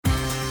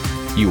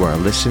You are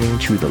listening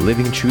to the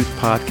Living Truth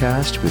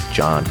Podcast with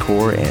John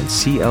Core and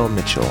C.L.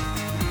 Mitchell.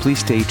 Please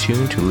stay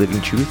tuned to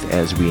Living Truth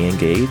as we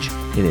engage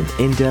in an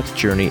in-depth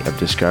journey of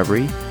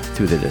discovery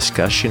through the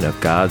discussion of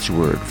God's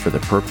Word for the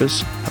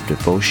purpose of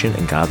devotion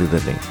and godly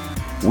living.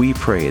 We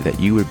pray that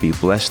you would be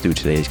blessed through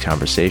today's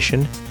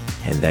conversation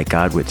and that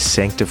God would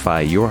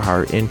sanctify your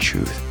heart in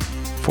truth,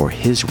 for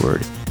His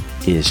Word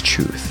is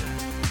truth.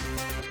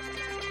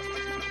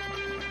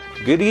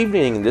 Good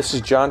evening. This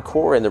is John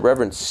Core and the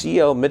Reverend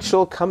C.L.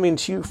 Mitchell coming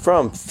to you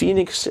from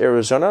Phoenix,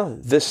 Arizona.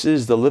 This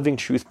is the Living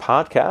Truth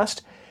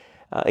Podcast.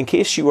 In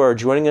case you are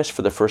joining us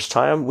for the first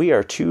time, we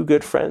are two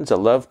good friends that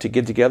love to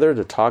get together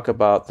to talk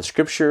about the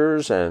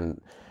Scriptures and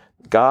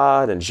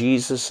God and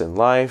Jesus and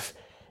life.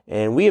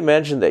 And we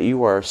imagine that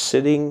you are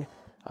sitting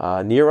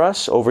near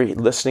us, over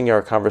listening to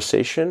our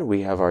conversation.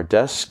 We have our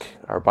desk,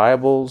 our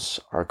Bibles,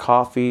 our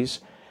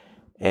coffees,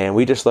 and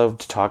we just love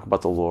to talk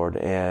about the Lord.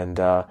 And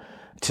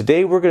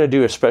today we're going to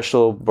do a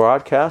special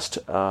podcast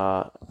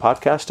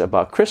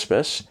about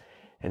Christmas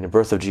and the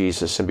birth of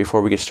Jesus. And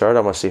before we get started,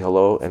 I want to say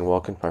hello and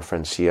welcome my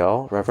friend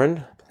CL.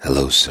 Reverend.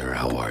 Hello, sir.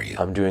 How are you?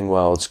 I'm doing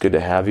well. It's good to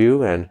have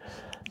you, and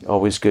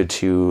always good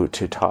to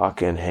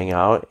talk and hang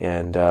out.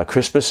 And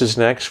Christmas is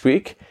next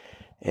week,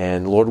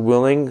 and Lord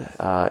willing,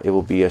 it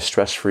will be a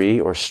stress-free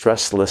or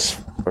stressless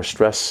or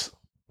stress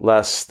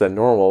less than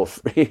normal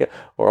free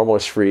or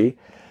almost free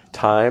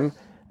time.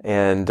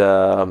 And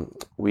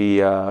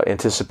we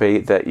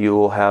anticipate that you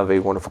will have a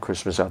wonderful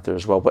Christmas out there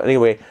as well. But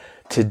anyway,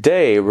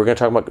 today we're going to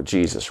talk about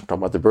Jesus. We're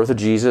talking about the birth of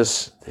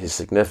Jesus, His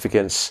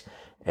significance.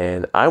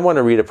 And I want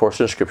to read a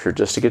portion of Scripture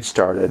just to get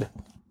started,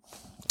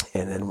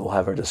 and then we'll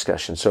have our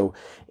discussion. So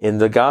in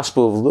the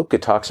Gospel of Luke,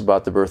 it talks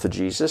about the birth of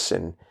Jesus,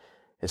 and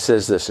it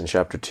says this in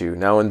chapter 2.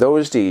 Now in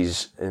those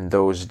days,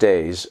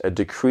 a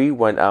decree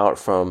went out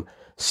from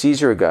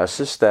Caesar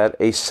Augustus that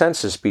a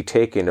census be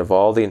taken of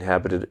all the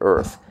inhabited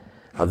earth.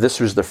 This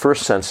was the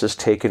first census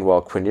taken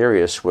while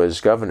Quirinius was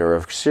governor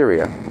of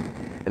Syria,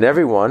 and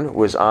everyone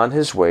was on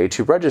his way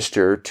to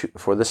register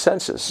for the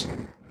census,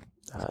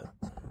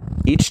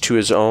 each to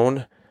his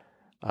own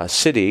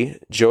city.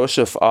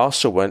 Joseph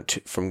also went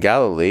from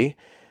Galilee,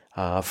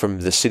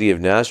 from the city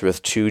of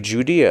Nazareth to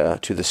Judea,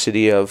 to the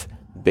city of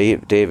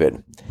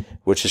David,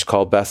 which is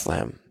called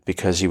Bethlehem,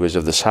 because he was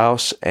of this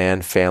house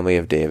and family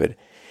of David,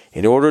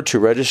 in order to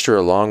register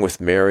along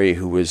with Mary,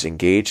 who was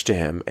engaged to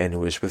him and who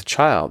was with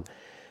child.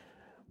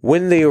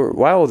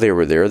 While they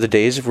were there, the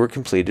days were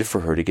completed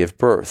for her to give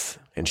birth.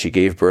 And she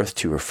gave birth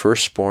to her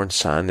firstborn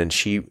son, and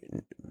she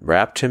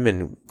wrapped him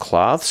in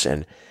cloths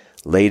and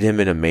laid him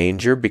in a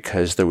manger,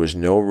 because there was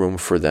no room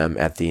for them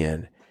at the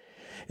inn.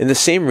 In the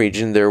same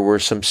region there were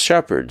some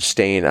shepherds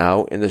staying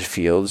out in the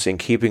fields and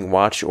keeping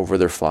watch over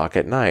their flock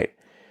at night.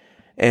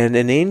 And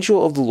an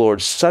angel of the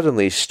Lord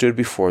suddenly stood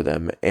before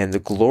them, and the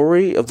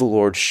glory of the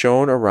Lord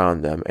shone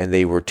around them, and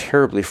they were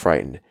terribly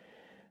frightened.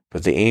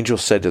 But the angel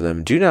said to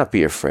them, "Do not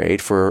be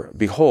afraid, for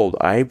behold,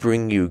 I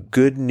bring you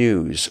good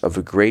news of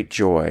a great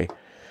joy,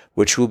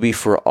 which will be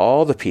for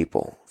all the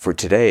people. For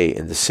today,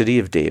 in the city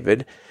of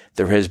David,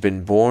 there has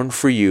been born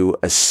for you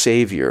a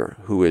Savior,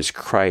 who is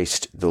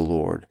Christ the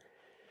Lord.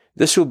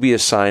 This will be a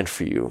sign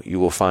for you. You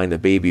will find a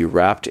baby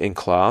wrapped in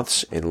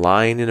cloths and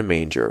lying in a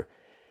manger."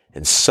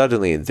 And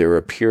suddenly there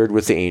appeared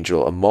with the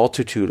angel a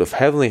multitude of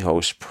heavenly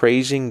hosts,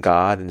 praising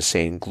God and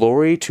saying,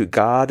 "Glory to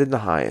God in the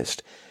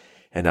highest,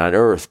 and on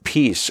earth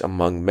peace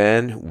among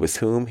men with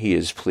whom He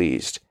is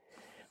pleased."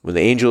 When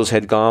the angels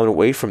had gone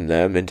away from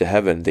them into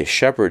heaven, the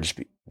shepherds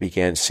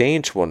began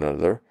saying to one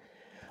another,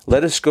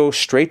 "Let us go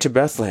straight to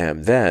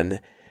Bethlehem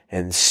then,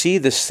 and see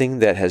this thing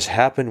that has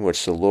happened,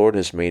 which the Lord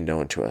has made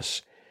known to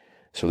us."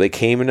 So they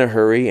came in a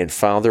hurry and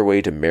found their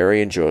way to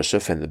Mary and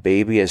Joseph and the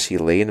baby as he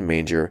lay in a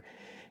manger.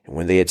 And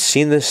when they had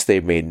seen this, they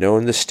made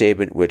known the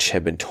statement which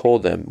had been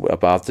told them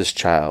about this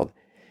child.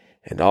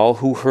 And all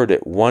who heard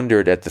it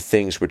wondered at the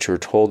things which were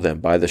told them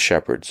by the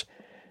shepherds.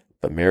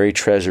 But Mary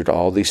treasured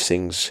all these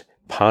things,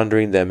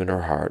 pondering them in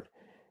her heart.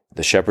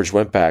 The shepherds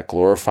went back,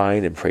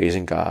 glorifying and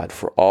praising God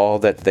for all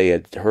that they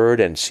had heard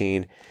and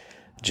seen,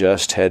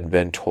 just had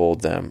been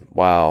told them.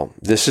 Wow,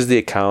 this is the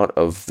account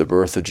of the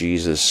birth of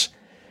Jesus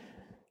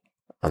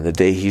on the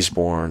day He's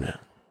born.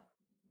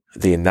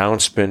 The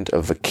announcement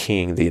of a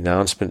king, the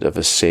announcement of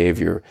a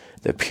Savior,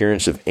 the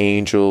appearance of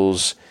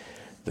angels,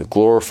 the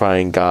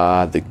glorifying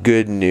God, the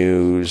good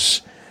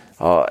news,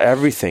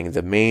 everything,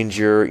 the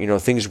manger,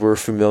 things we're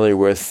familiar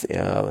with.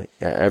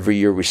 Every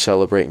year we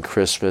celebrate in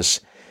Christmas.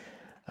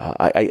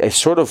 I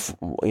sort of,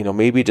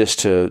 maybe just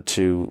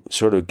to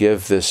sort of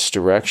give this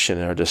direction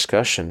in our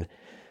discussion,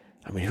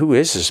 who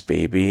is this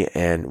baby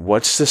and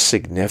what's the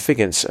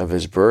significance of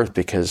His birth?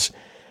 Because,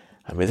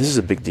 this is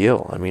a big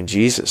deal.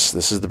 Jesus,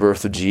 this is the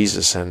birth of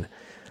Jesus, and,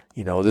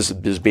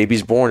 this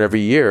baby's born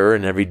every year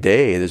and every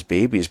day, there's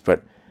babies,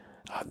 but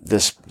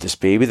this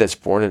baby that's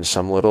born in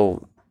some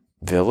little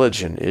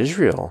village in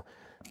Israel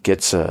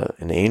gets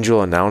an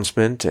angel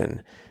announcement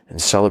and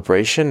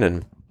celebration,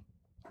 and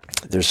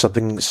there's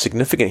something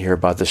significant here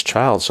about this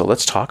child. So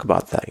let's talk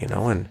about that,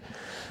 and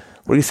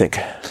what do you think?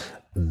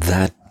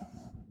 That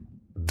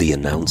the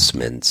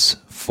announcements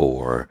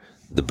for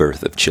the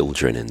birth of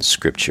children in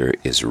Scripture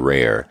is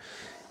rare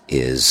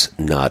is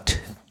not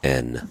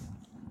an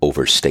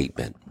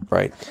overstatement.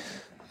 Right.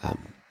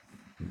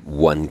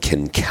 One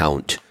can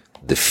count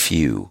the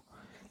few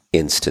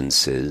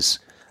instances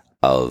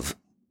of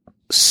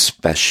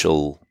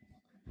special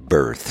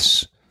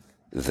births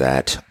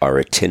that are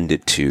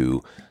attended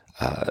to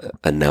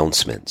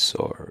announcements,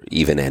 or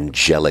even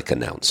angelic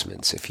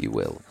announcements, if you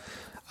will,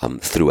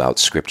 throughout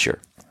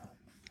Scripture.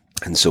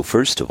 And so,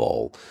 first of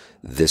all,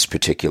 this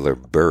particular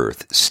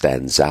birth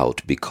stands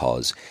out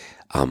because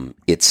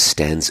it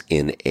stands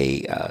in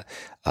a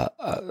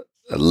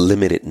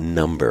limited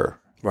number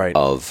Right.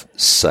 of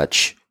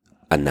such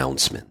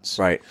announcements.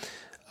 Right.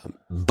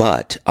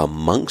 But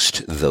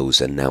amongst those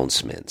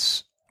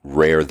announcements,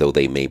 rare though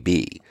they may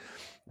be,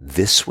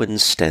 this one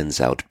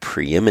stands out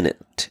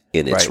preeminent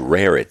in its Right.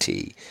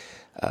 rarity.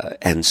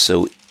 And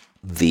so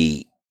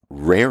the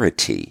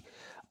rarity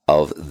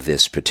of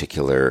this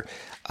particular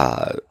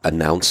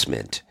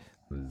announcement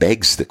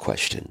begs the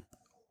question,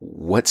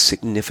 what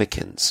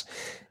significance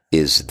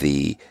is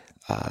the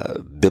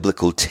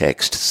biblical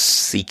text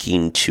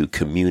seeking to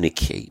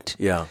communicate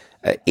Yeah.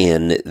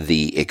 in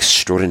the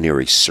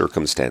extraordinary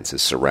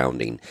circumstances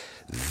surrounding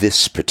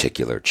this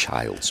particular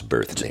child's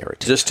birth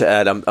narrative? Just to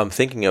add, I'm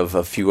thinking of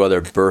a few other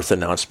birth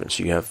announcements.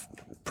 You have,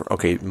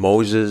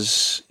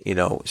 Moses,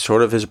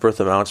 sort of his birth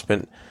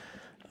announcement.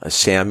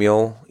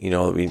 Samuel,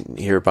 we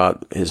hear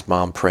about his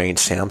mom praying.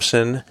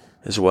 Samson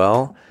as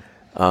well.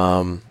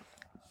 John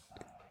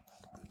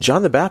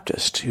the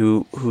Baptist,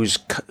 who's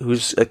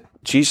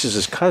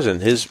Jesus'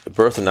 cousin, his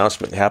birth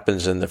announcement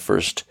happens in the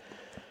first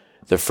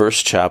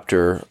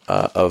chapter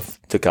of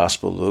the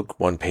Gospel of Luke,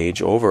 one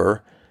page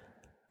over,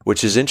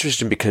 which is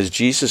interesting because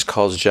Jesus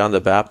calls John the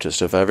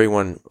Baptist, of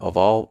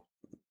all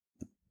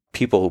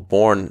people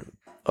born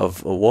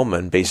of a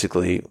woman,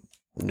 basically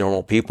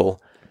normal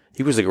people,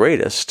 he was the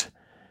greatest,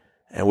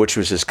 and which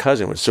was his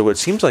cousin. So it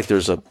seems like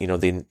there's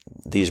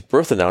these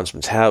birth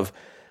announcements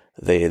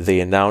they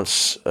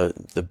announce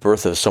the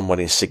birth of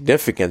somebody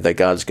significant that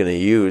God's going to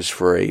use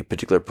for a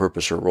particular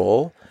purpose or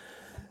role.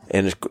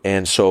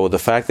 And so the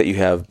fact that you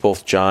have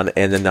both John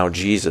and then now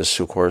Jesus,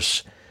 of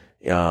course,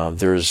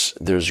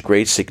 there's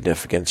great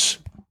significance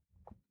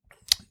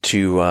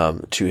to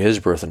his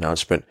birth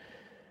announcement.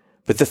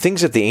 But the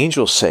things that the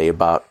angels say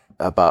about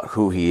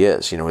who he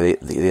is,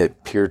 they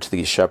appear to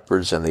these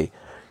shepherds, and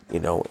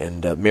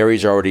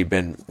Mary's already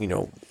been,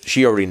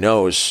 she already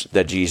knows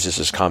that Jesus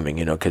is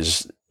coming,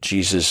 because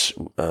Jesus,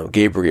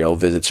 Gabriel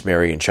visits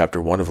Mary in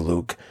chapter 1 of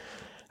Luke,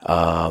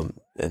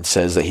 and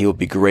says that he will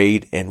be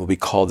great and will be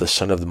called the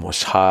Son of the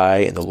Most High,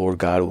 and the Lord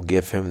God will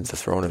give him the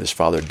throne of his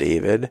father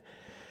David.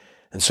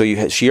 And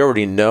so she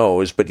already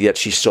knows, but yet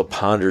she still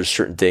ponders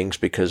certain things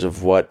because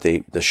of what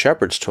the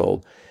shepherds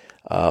told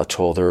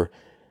her.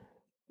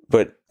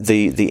 But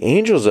the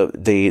angels,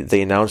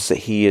 they announce that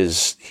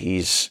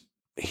he's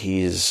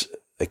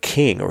a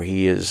king, or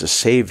he is a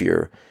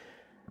savior.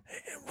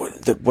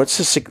 What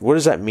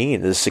does that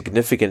mean? The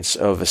significance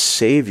of a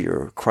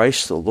savior,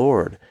 Christ the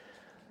Lord.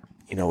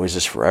 Is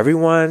this for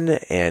everyone?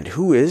 And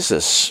who is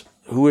this?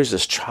 Who is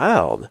this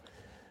child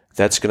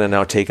that's going to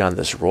now take on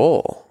this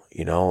role?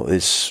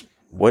 Is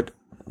what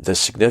the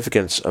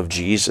significance of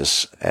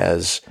Jesus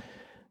as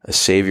a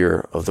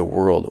savior of the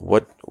world?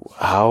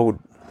 How do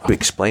we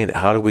explain it?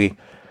 How do we,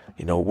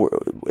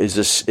 is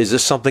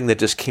this something that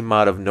just came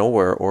out of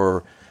nowhere,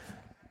 or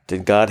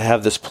did God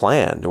have this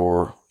planned,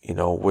 or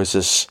was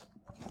this?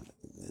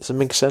 Does it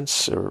make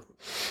sense, or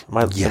am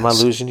I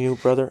losing you,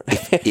 brother?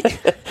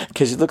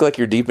 Because you look like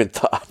you're deep in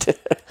thought.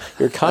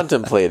 You're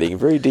contemplating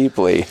very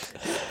deeply.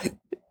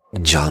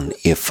 John,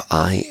 if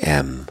I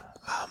am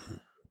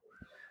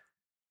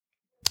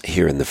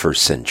here in the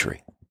first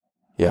century,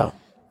 yeah,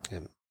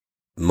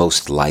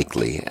 most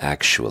likely,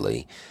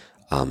 actually,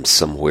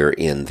 somewhere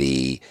in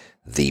the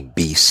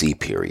BC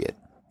period,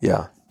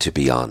 yeah, to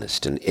be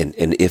honest, and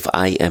if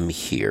I am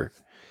here,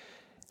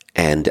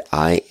 and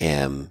I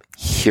am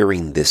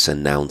hearing this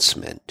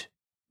announcement,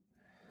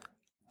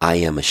 I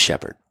am a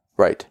shepherd.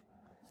 Right.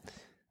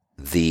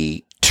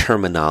 The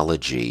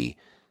terminology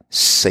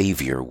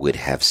Savior would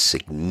have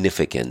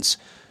significance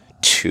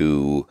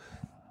to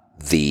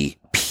the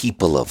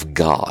people of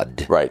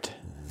God. Right.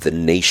 The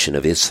nation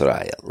of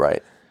Israel.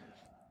 Right.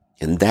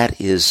 And that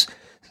is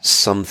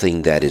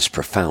something that is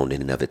profound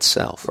in and of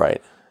itself.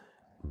 Right.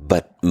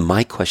 But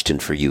my question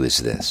for you is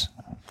this.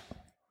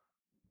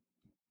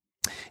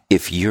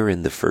 If you're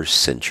in the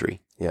first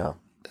century, yeah,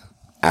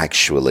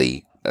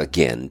 actually,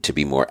 again, to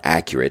be more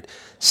accurate,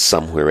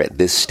 somewhere at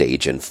this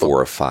stage in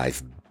 4 or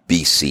 5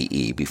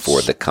 BCE,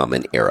 before the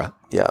Common Era.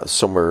 Yeah,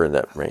 somewhere in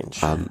that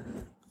range.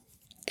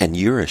 And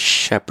you're a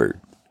shepherd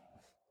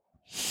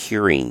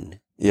hearing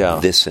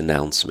this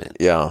announcement.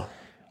 Yeah.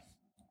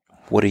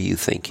 What are you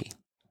thinking?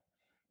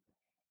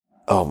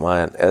 Oh,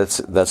 man,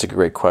 that's a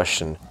great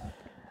question.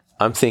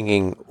 I'm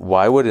thinking,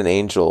 why would an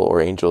angel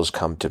or angels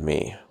come to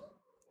me?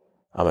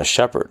 I'm a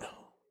shepherd.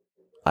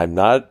 I'm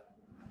not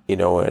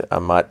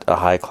a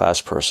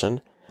high-class person.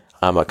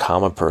 I'm a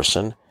common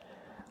person.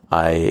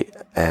 I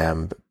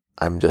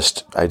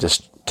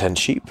just tend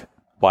sheep.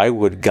 Why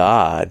would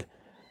God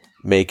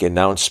make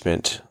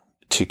announcement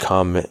to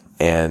come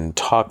and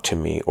talk to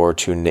me or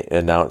to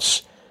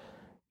announce?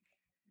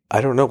 I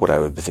don't know what I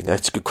would be thinking.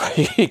 That's a good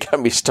question. You got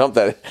me stumped.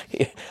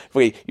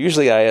 Wait,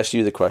 usually I ask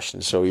you the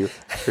question, so you're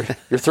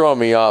throwing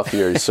me off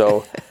here.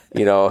 So,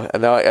 and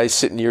now I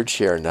sit in your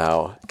chair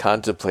now,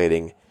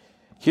 contemplating.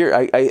 Here,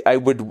 I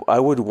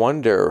would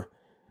wonder.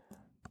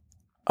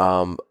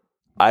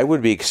 I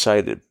would be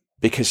excited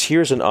because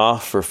here's an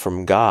offer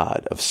from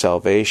God of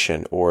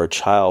salvation or a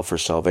child for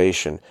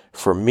salvation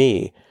for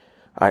me.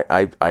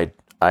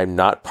 I'm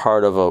not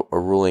part of a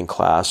ruling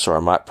class, or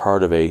I'm not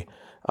part of a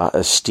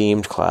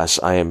esteemed class.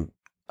 I'm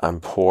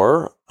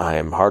poor. I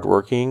am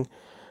hardworking.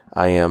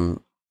 I'm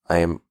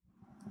in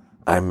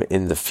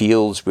the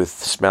fields with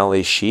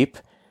smelly sheep,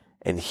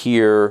 and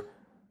here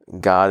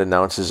God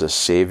announces a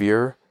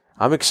savior.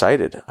 I'm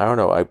excited. I don't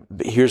know.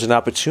 Here's an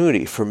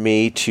opportunity for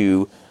me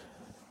to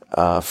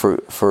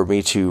for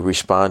me to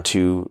respond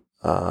to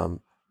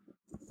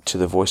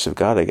the voice of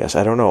God. I guess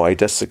I don't know.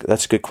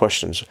 That's good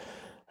questions.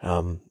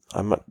 I'm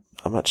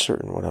not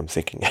certain what I'm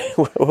thinking.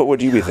 What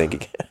would you be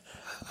thinking?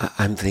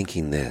 I'm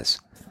thinking this.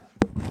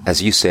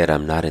 As you said,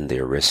 I'm not in the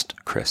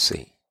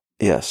aristocracy.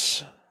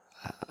 Yes.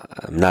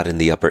 I'm not in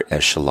the upper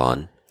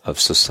echelon of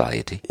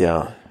society.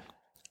 Yeah.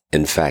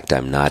 In fact,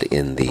 I'm not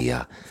in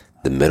the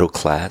middle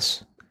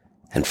class.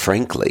 And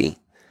frankly,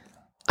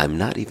 I'm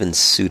not even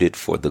suited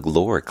for the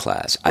lower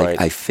class. Right.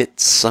 I fit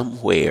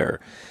somewhere.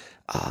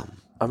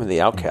 I'm in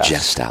the outcast.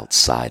 Just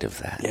outside of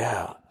that.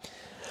 Yeah.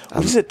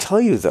 What does it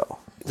tell you, though?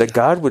 That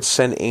God would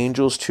send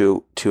angels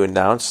to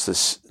announce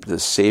the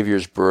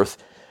Savior's birth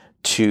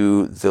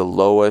to the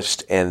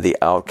lowest and the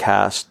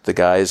outcast, the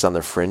guys on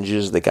the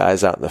fringes, the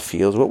guys out in the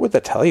fields. What would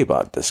that tell you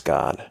about this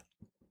God?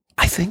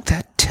 I think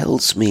that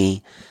tells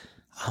me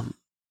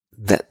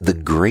that the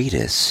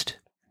greatest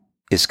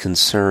is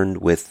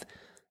concerned with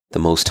the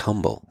most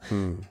humble.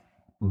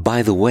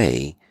 By the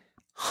way,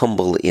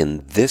 humble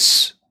in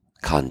this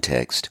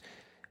context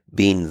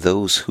being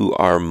those who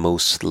are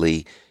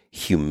mostly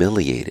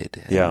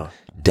humiliated,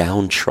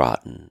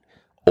 downtrodden,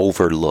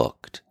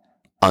 overlooked,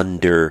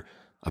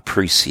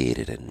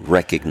 underappreciated, and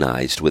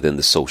recognized within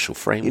the social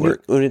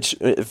framework.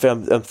 If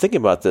I'm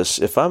thinking about this,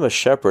 if I'm a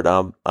shepherd,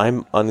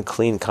 I'm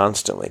unclean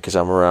constantly because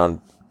I'm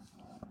around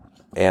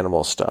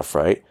animal stuff,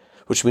 right?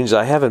 Which means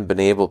I haven't been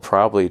able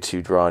probably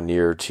to draw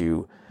near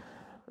to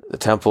the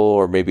temple,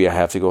 or maybe I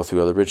have to go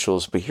through other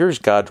rituals. But here's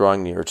God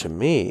drawing near to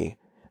me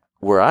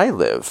where I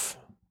live.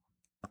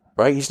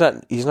 Right? He's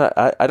not,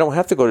 I don't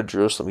have to go to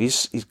Jerusalem.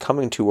 He's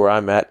coming to where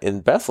I'm at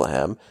in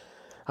Bethlehem.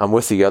 I'm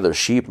with the other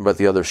sheep, but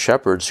the other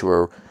shepherds who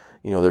are,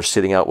 they're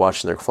sitting out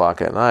watching their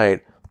flock at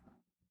night,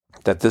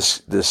 that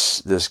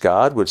this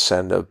God would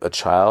send a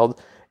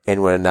child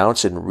and would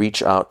announce and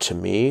reach out to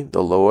me,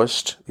 the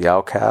lowest, the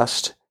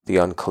outcast, the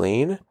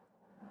unclean.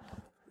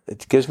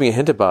 It gives me a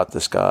hint about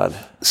this God.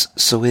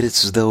 So it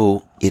is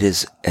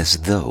as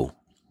though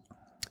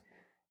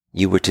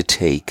you were to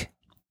take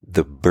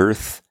the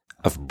birth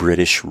of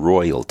British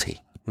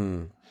royalty.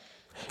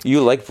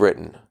 You like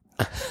Britain.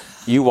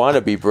 You want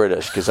to be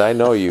British, because I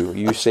know you.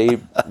 You say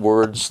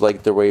words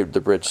like the way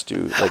the Brits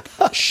do, like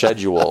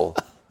schedule.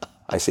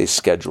 I say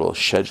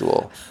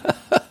schedule.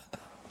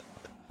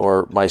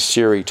 Or my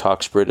Siri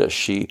talks British.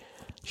 She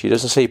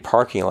doesn't say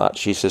parking lot.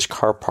 She says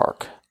car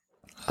park.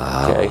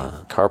 Okay,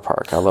 car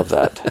park. I love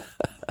that.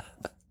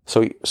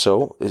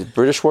 So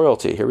British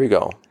royalty. Here we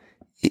go.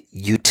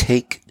 You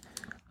take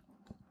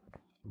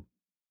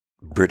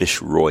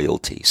British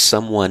royalty,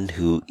 someone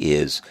who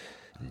is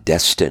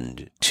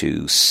destined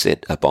to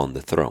sit upon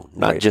the throne,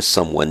 not just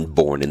someone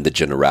born in the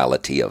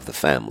generality of the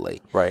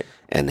family, right,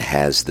 and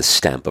has the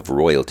stamp of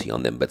royalty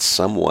on them, but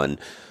someone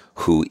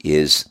who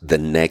is the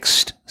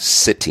next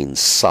sitting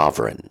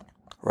sovereign,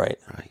 right,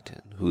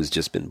 who's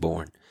just been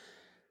born.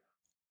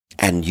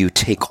 And you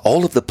take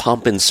all of the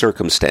pomp and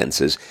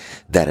circumstances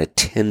that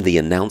attend the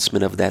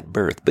announcement of that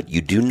birth, but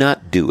you do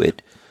not do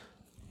it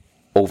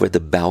over the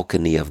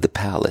balcony of the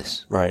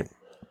palace. Right.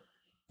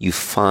 You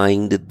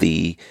find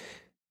the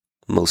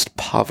most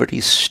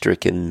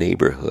poverty-stricken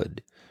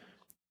neighborhood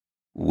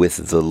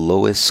with the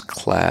lowest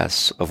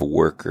class of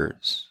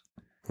workers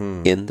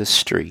in the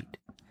street,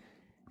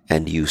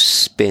 and you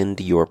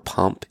spend your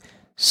pomp,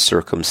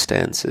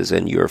 circumstances,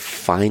 and your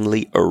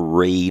finely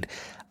arrayed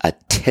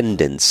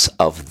attendance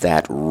of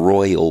that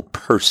royal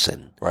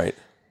person. Right.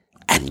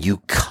 And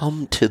you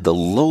come to the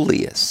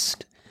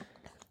lowliest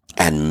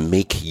and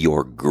make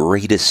your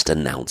greatest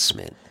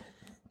announcement.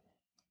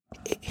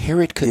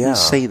 Herod couldn't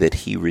say that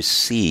he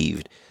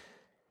received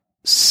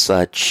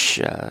such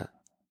an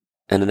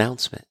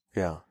announcement.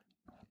 Yeah.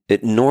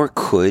 Nor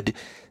could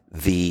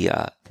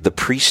the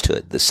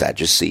priesthood, the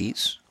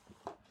Sadducees,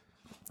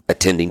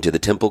 attending to the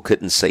temple,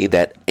 couldn't say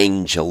that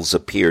angels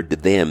appeared to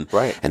them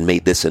and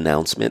made this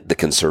announcement. The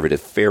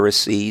conservative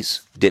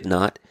Pharisees did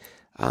not.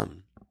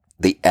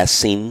 The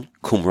Essene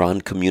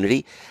Qumran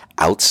community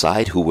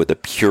outside, who were the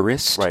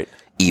purists,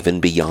 even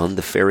beyond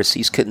the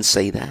Pharisees, couldn't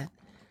say that.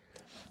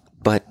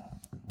 But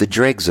the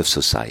dregs of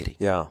society.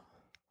 Yeah.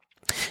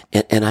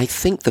 And I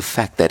think the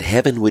fact that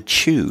heaven would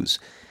choose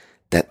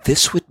that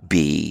this would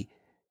be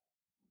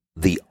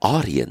the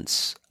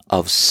audience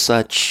of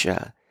such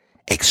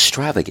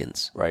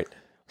extravagance, Right,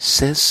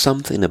 says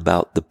something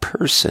about the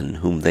person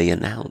whom they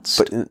announce.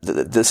 but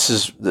this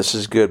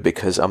is good,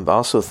 because I'm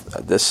also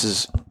this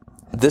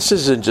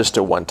isn't just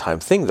a one-time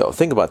thing, though.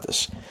 Think about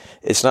this.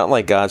 It's not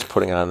like God's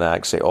putting on an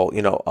act, say, "Oh,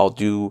 I'll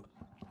do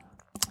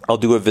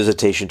a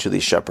visitation to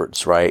these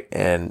shepherds, right,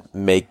 and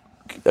make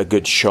a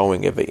good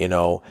showing of it."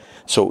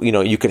 So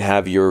you could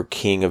have your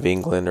king of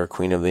England or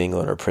queen of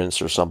England or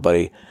prince or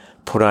somebody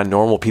put on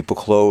normal people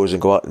clothes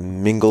and go out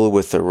and mingle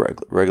with the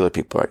regular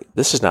people. Right?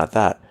 This is not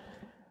that.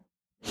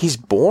 He's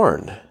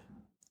born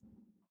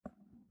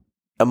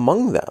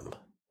among them.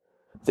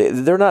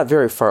 They're not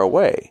very far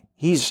away.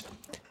 He's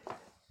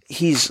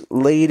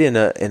laid in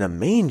a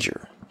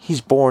manger.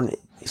 He's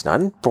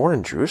not born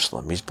in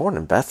Jerusalem. He's born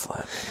in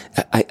Bethlehem.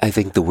 I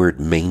think the word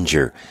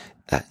manger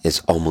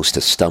is almost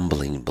a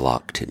stumbling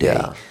block today.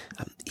 Yeah.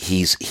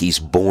 He's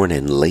born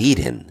and laid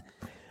in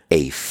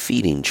a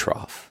feeding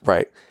trough.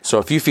 Right. So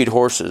if you feed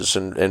horses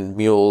and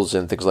mules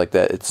and things like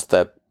that, it's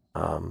the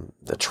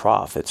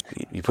trough. It's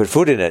you put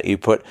food in it. You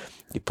put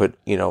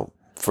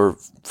for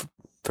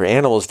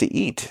animals to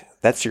eat.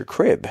 That's your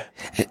crib.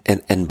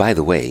 And by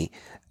the way,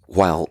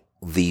 while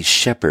these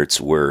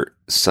shepherds were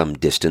some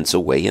distance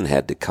away and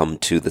had to come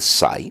to the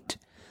site,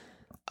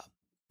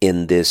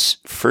 in this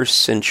first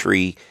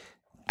century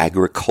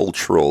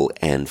agricultural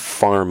and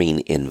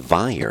farming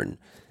environment,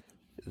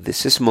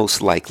 this is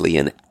most likely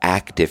an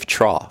active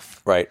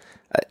trough. Right.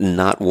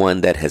 Not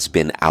one that has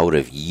been out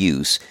of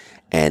use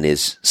and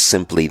is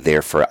simply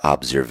there for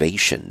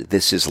observation.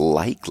 This is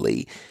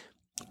likely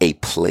a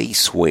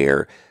place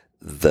where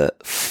the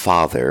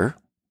father,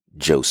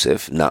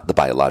 Joseph, not the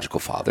biological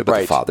father,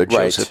 but the father,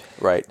 Joseph,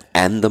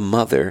 and the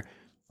mother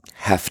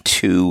have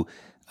to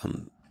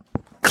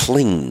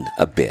cling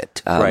a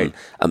bit,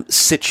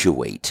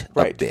 situate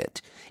a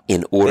bit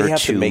in order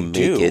to make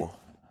it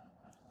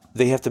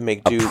they have to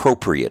make do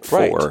appropriate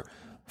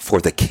for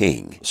the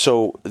king.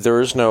 So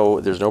there's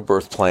no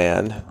birth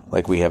plan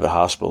like we have at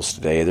hospitals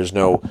today. There's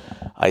no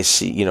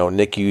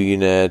NICU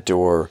unit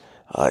or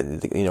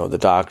the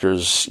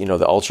doctors, the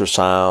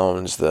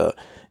ultrasounds,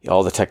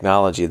 all the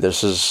technology.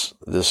 This is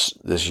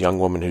this young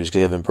woman who's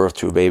given birth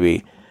to a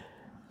baby,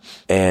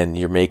 and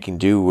you're making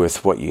do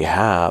with what you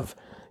have.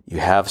 You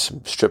have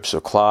some strips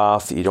of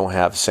cloth. You don't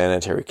have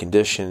sanitary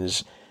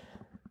conditions.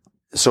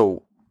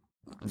 So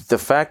the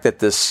fact that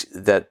this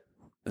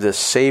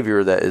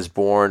Savior that is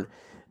born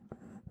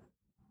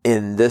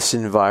in this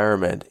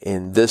environment,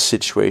 in this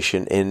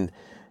situation,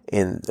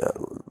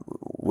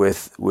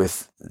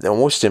 with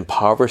almost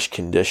impoverished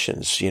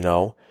conditions,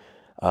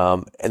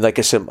 and like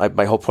I said,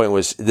 my whole point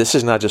was this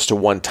is not just a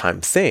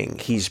one-time thing.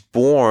 He's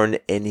born,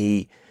 and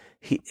he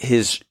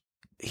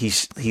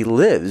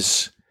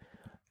lives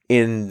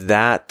in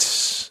that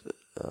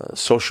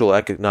social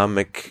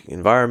economic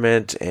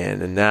environment,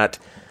 and in that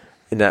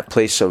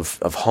place of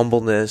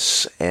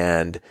humbleness,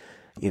 and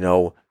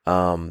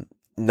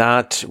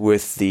not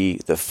with the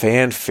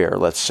fanfare,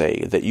 let's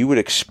say, that you would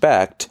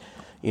expect.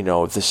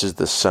 If this is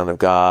the Son of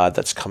God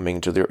that's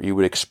coming you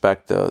would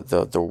expect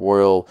the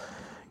royal,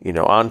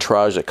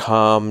 entourage that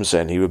comes,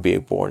 and he would be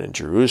born in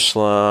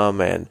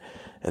Jerusalem, and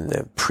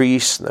the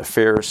priests and the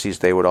Pharisees,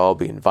 they would all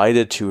be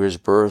invited to his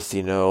birth.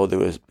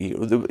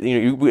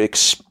 You would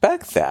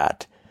expect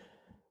that.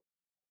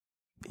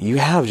 You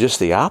have just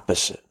the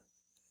opposite.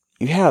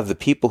 You have the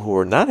people who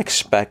are not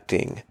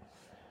expecting,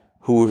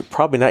 who are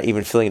probably not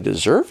even feeling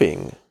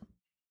deserving,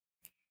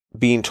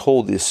 being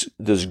told this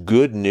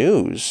good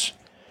news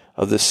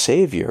of the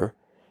Savior,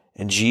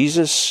 and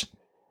Jesus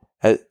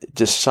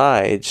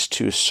decides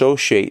to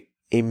associate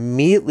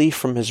immediately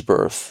from his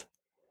birth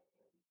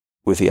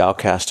with the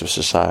outcast of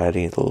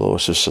society, the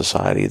lowest of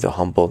society, the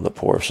humble and the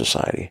poor of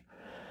society.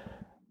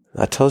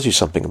 That tells you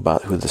something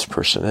about who this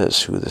person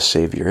is, who the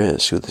Savior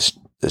is, who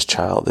this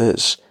child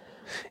is.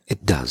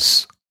 It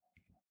does.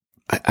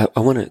 I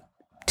want to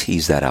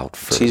tease that out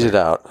further.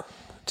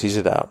 Tease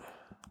it out.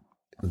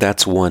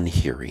 That's one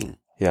hearing.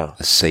 Yeah.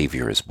 A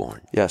Savior is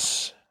born.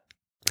 Yes.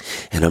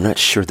 And I'm not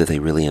sure that they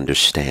really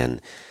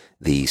understand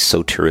the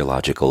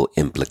soteriological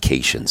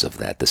implications of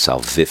that, the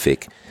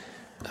salvific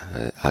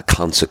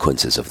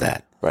consequences of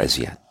that as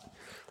yet.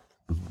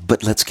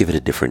 But let's give it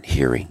a different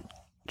hearing,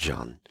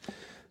 John.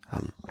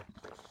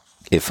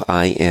 If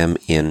I am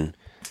in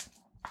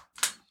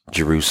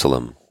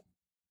Jerusalem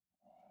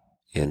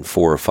in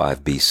 4 or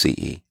 5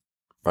 BCE,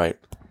 right,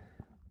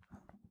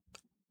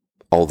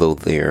 although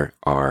there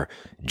are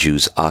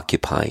Jews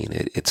occupying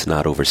it, it's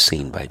not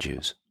overseen by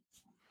Jews.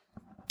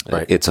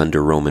 Right. It's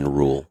under Roman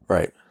rule.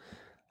 Right.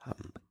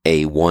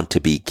 A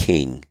want-to-be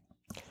king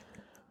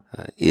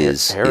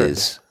is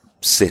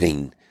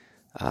sitting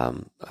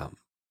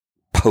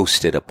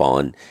posted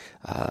upon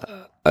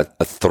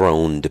a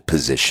throned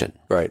position.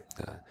 Right.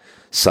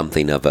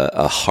 Something of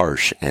a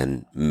harsh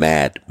and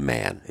mad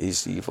man.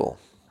 He's evil.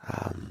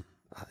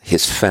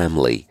 His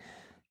family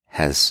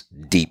has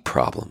deep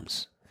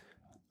problems.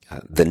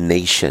 the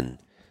nation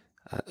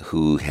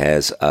who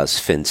has us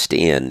fenced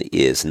in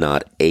is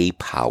not a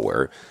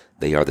power.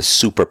 They are the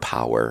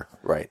superpower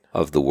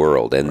of the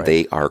world, and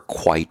they are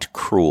quite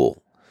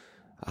cruel.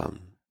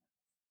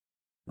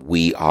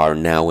 We are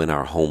now in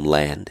our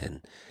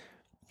homeland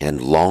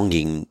and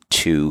longing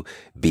to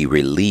be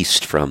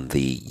released from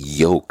the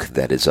yoke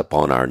that is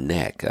upon our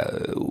neck.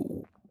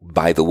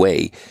 By the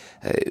way,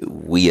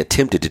 we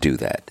attempted to do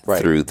that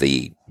through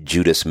the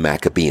Judas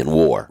Maccabean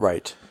War.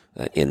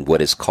 In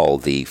what is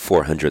called the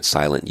 400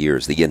 silent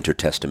years, the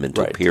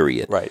intertestamental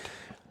period.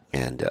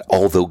 And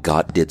although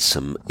God did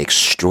some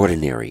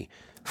extraordinary,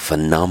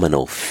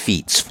 phenomenal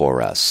feats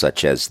for us,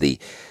 such as the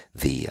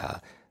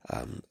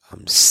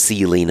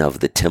sealing of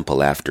the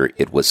temple after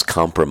it was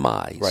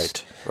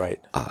compromised,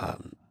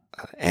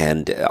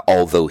 and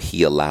although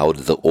He allowed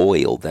the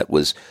oil that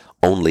was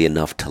only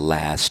enough to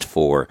last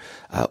for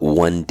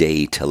 1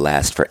 day to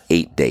last for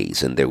 8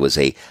 days, and there was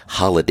a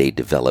holiday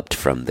developed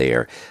from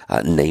there,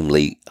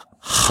 namely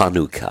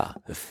Hanukkah,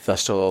 the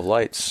Festival of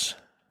Lights.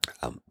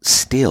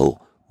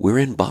 Still, we're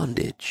in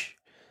bondage.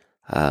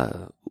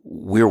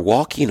 We're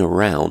walking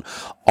around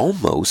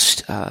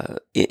almost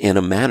in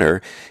a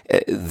manner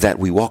that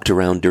we walked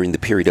around during the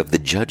period of the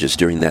Judges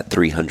during that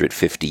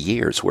 350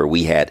 years, where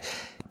we had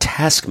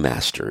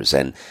taskmasters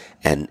and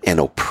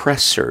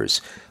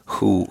oppressors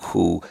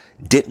who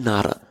did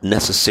not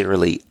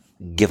necessarily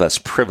give us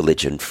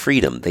privilege and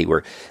freedom. They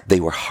were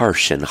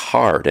harsh and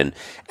hard, and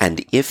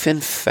if in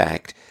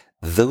fact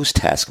those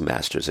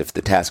taskmasters, if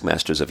the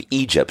taskmasters of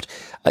Egypt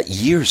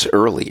years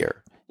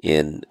earlier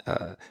in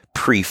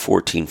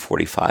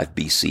pre-1445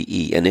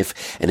 BCE, and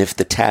if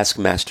the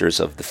taskmasters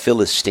of the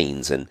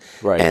Philistines and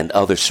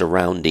other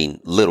surrounding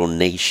little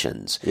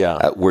nations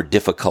were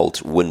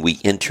difficult when we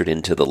entered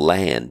into the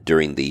land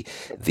during the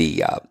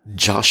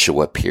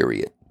Joshua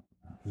period,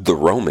 the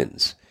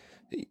Romans,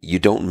 you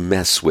don't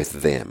mess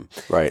with them.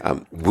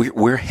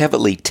 We're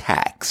heavily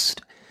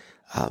taxed.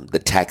 The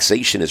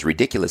taxation is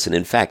ridiculous, and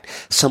in fact,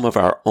 some of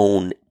our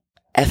own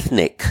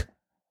ethnic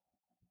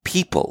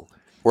people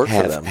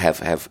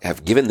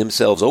have given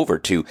themselves over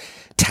to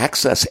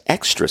tax us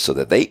extra so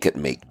that they could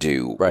make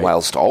do,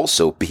 whilst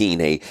also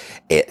being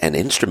an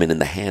instrument in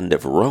the hand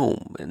of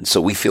Rome. And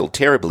so we feel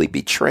terribly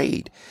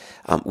betrayed.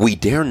 We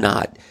dare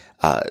not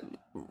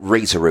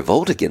raise a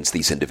revolt against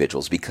these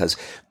individuals, because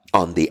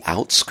on the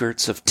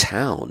outskirts of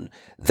town,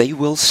 they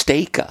will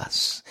stake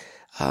us.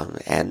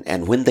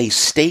 And when they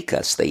stake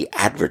us, they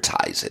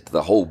advertise it.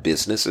 The whole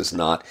business is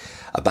not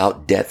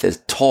about death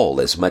at all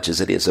as much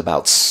as it is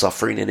about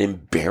suffering and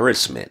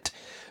embarrassment,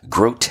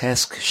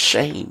 grotesque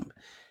shame.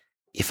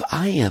 If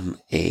I am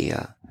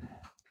a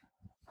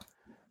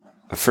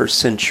first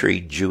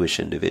century Jewish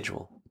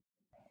individual,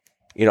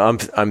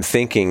 I'm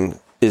thinking,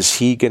 is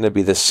he going to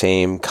be the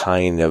same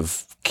kind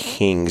of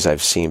kings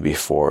I've seen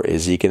before?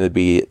 Is he going to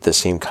be the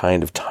same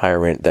kind of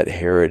tyrant that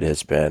Herod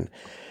has been,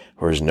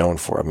 or is known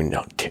for? I mean,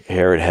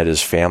 Herod had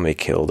his family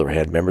killed, or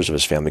had members of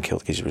his family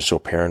killed because he was so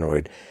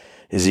paranoid.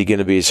 Is he going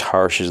to be as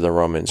harsh as the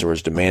Romans, or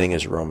as demanding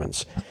as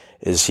Romans?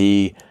 Is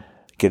he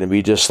going to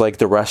be just like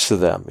the rest of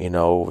them,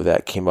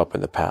 that came up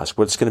in the past?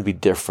 What's going to be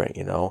different,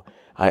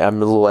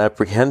 I'm a little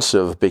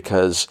apprehensive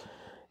because,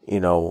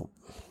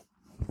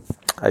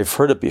 I've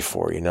heard it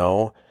before,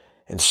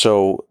 and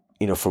so,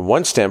 from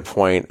one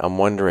standpoint, I'm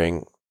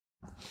wondering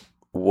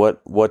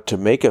what to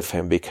make of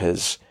him,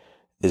 because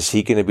is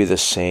he going to be the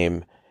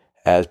same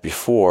as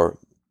before?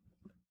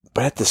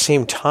 But at the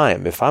same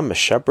time, if I'm a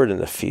shepherd in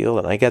the field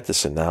and I get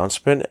this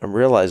announcement, I'm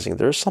realizing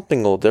there's something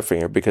a little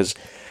different here, because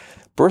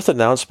birth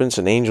announcements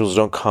and angels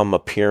don't come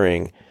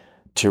appearing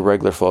to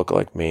regular folk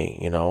like me,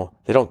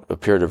 They don't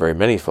appear to very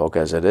many folk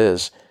as it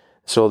is.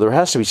 So there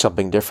has to be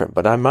something different,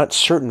 but I'm not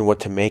certain what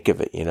to make of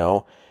it, And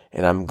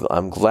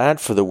I'm glad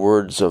for the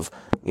words of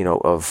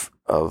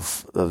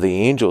the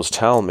angels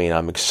telling me, and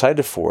I'm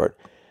excited for it,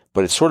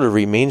 but it sort of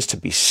remains to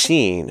be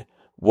seen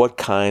what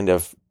kind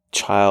of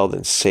child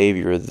and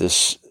savior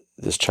this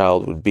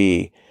child would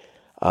be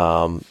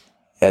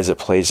as it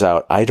plays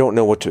out. I don't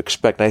know what to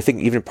expect. And I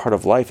think even part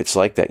of life, it's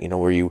like that,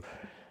 where you've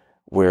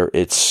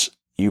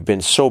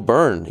been so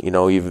burned,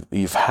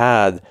 you've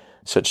had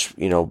such,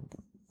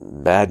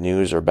 bad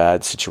news or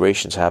bad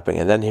situations happening.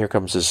 And then here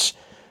comes this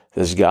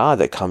God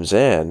that comes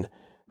in,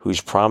 who's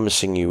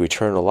promising you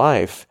eternal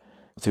life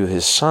through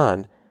his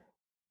son.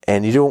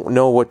 And you don't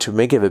know what to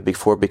make of it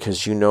before,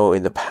 because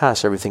in the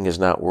past everything has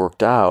not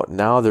worked out.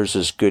 Now there's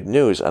this good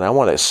news, and I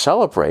want to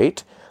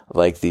celebrate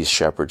like these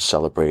shepherds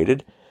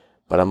celebrated,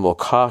 but I'm a little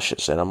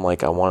cautious, and I'm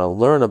like, I want to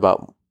learn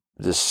about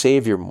the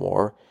Savior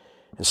more.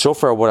 And so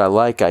far, what I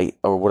like,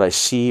 or what I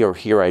see or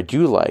hear, I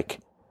do like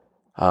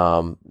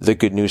the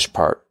good news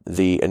part,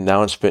 the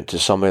announcement to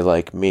somebody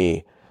like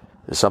me.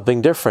 There's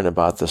something different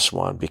about this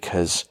one,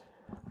 because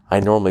I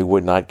normally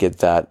would not get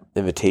that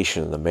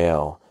invitation in the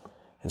mail.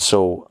 And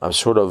so I'm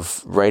sort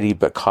of ready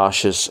but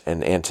cautious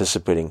and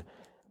anticipating,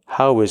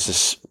 how is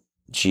this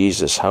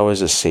Jesus, how is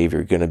this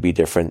Savior going to be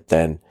different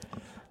than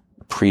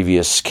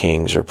previous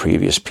kings or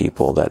previous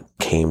people that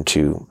came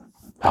to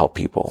help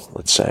people,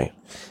 let's say?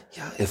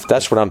 Yeah,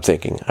 That's what I'm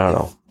thinking. I don't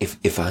know.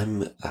 If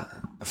I'm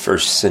a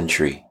first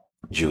century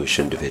Jewish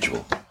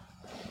individual,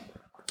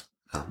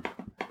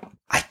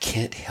 I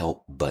can't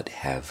help but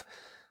have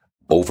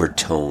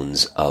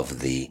overtones of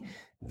the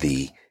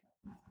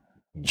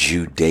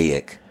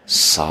Judaic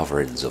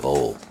sovereigns of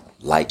old,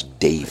 like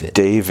David.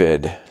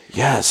 David,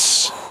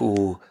 yes,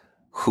 who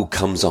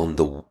comes on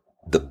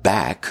the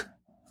back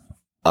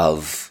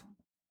of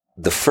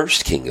the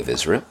first king of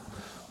Israel,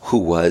 who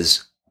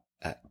was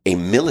a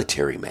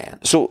military man.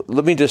 So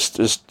let me just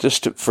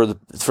for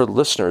the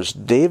listeners,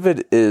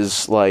 David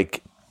is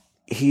like,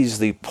 he's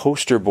the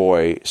poster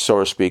boy, so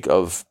to speak,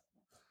 of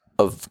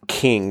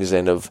kings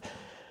and of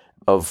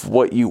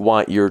what you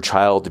want your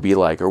child to be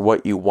like, or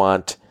what you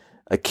want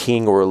a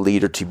king or a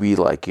leader to be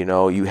like. You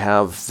know, you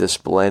have this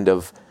blend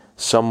of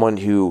someone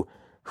who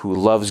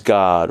loves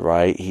God,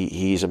 right?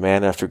 He's a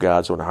man after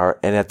God's own heart,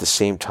 and at the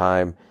same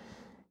time,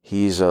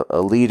 he's a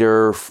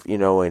leader, you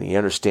know, and he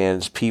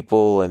understands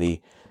people, and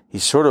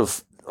he's sort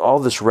of all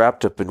this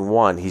wrapped up in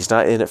one. He's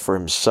not in it for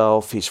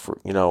himself. He's for,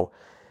 you know,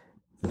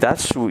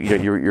 that's what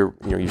you're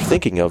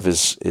thinking of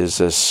is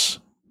this,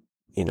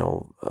 you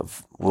know,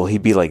 will he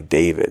be like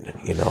David?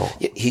 You know,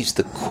 he's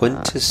the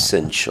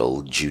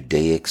quintessential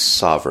Judaic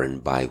sovereign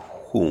by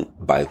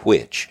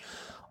which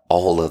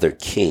all other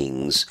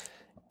kings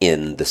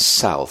in the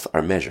South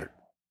are measured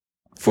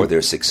for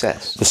their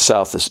success. The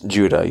South is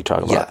Judah. You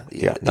talking about?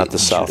 Yeah, not the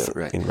South, Judah,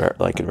 right.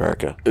 Like in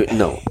America.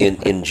 No,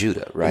 in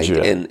Judah, right?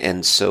 Judah.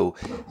 And so,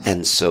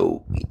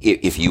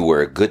 if you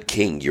were a good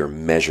king, you're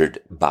measured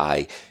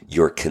by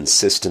your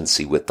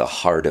consistency with the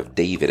heart of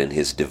David and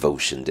his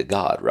devotion to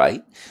God,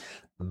 right?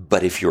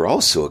 But if you're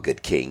also a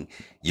good king,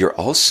 you're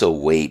also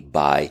weighed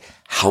by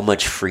how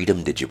much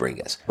freedom did you bring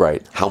us?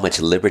 Right. How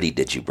much liberty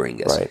did you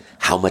bring us? Right.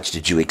 How much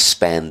did you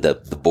expand the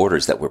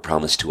borders that were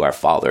promised to our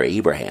father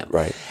Abraham?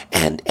 Right.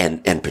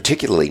 And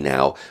particularly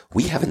now,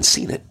 we haven't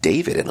seen a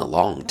David in a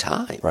long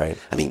time. Right.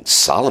 I mean,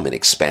 Solomon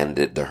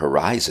expanded the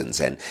horizons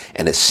and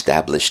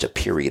established a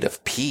period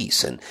of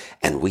peace.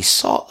 And we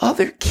saw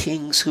other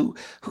kings who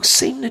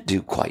seemed to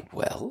do quite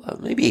well.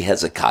 Maybe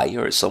Hezekiah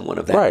or someone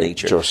of that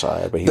nature.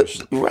 Josiah, but he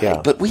was, right.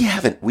 Yeah. But we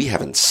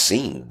haven't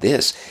seen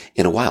this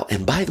in a while.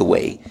 And by the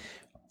way,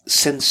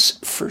 since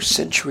first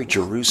century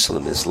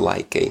Jerusalem is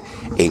like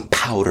a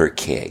powder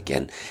keg,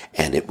 and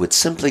it would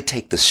simply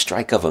take the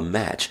strike of a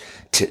match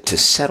to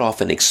set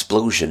off an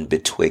explosion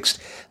betwixt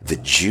the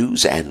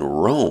Jews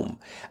and Rome,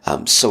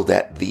 so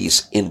that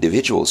these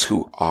individuals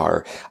who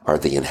are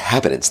the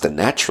inhabitants, the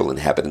natural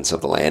inhabitants of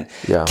the land,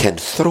 can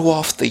throw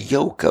off the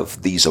yoke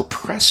of these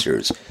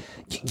oppressors.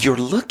 You're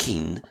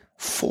looking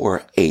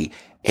for a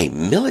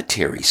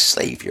military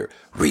savior.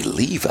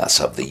 Relieve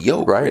us of the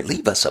yoke,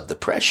 relieve us of the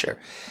pressure.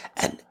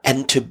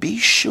 And to be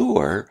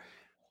sure,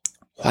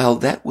 while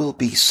that will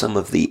be some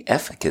of the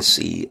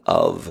efficacy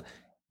of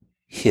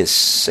his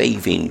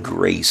saving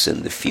grace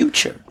in the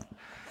future,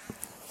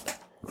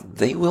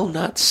 they will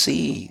not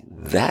see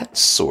that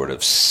sort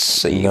of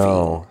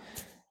saving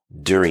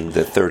during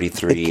the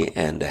 33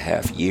 and a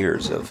half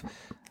years of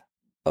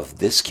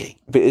this king.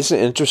 But isn't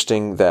it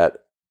interesting that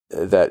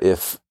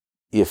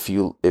if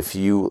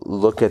you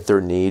look at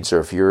their needs, or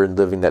if you're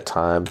living that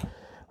time,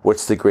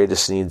 what's the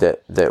greatest need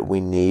that we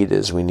need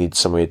is we need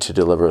somebody to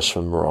deliver us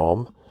from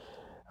Rome,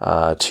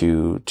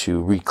 to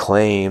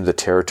reclaim the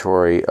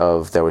territory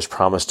that was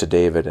promised to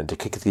David, and to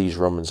kick these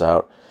Romans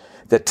out.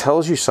 That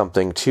tells you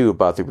something too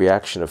about the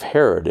reaction of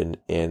Herod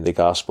in the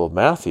Gospel of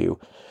Matthew,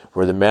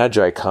 where the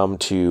Magi come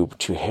to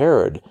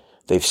Herod.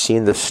 They've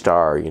seen the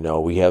star. You know,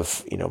 we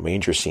have, you know,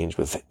 manger scenes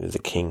with the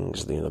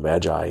kings, the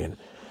Magi, and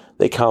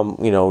they come,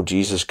 you know,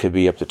 Jesus could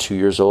be up to 2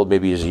 years old,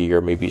 maybe he's a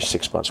year, maybe he's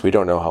 6 months. We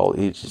don't know how old.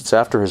 It's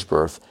after his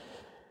birth.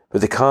 But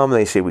they come and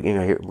they say,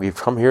 we've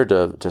come here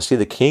to see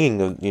the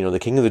king, the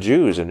king of the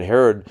Jews. And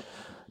Herod,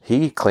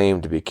 he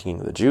claimed to be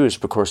king of the Jews.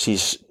 But of course,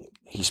 he's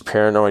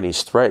paranoid,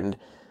 he's threatened.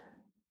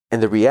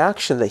 And the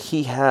reaction that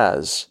he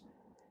has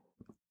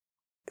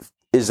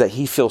is that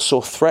he feels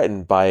so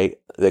threatened by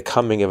the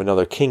coming of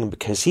another king,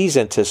 because he's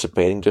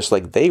anticipating, just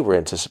like they were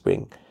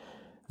anticipating,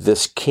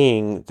 this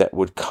king that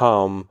would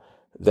come,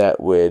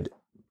 that would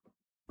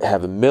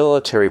have a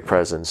military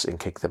presence and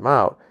kick them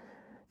out,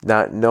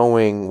 not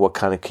knowing what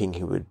kind of king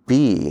he would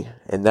be.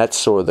 And that's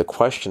sort of the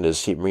question,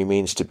 he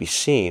remains to be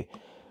seen.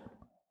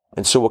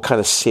 And so what kind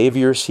of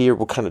savior is he, or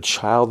what kind of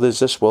child is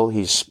this? Well,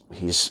 he's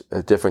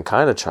a different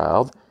kind of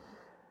child.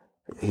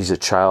 He's a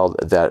child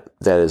that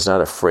is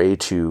not afraid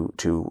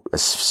to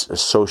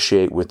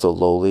associate with the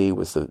lowly,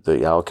 with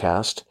the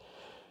outcast.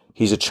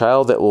 He's a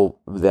child that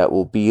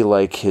will be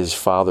like his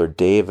father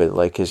David,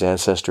 like his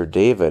ancestor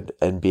David,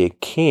 and be a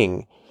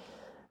king.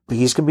 But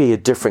he's going to be a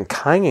different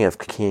kind of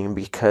king,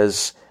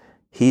 because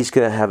he's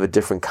going to have a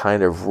different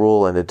kind of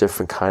rule and a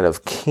different kind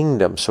of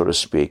kingdom, so to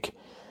speak,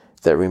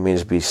 that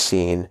remains to be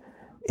seen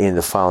in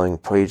the following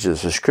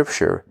pages of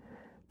Scripture.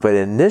 But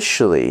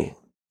initially,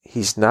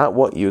 he's not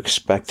what you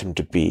expect him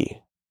to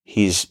be.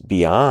 He's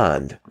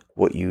beyond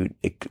what you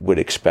would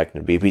expect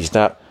him to be. But he's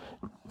not.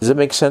 Does it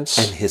make sense?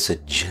 And his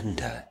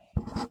agenda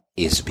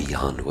is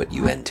beyond what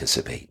you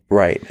anticipate.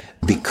 Right.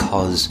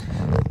 Because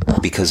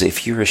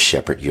if you're a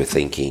shepherd, you're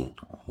thinking,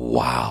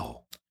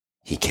 wow,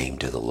 he came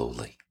to the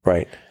lowly.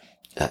 Right.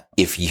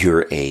 If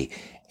you're a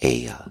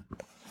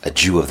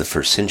Jew of the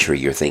first century,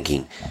 you're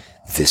thinking,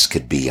 this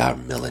could be our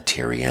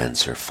military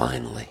answer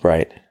finally.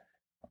 Right.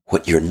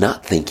 What you're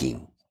not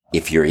thinking,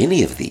 if you're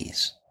any of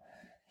these,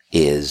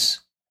 is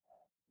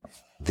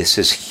this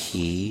is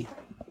he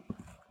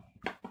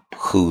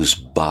whose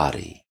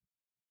body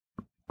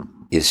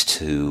is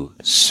to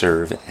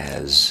serve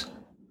as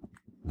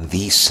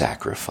the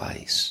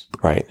sacrifice,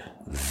 right,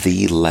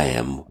 the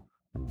lamb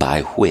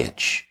by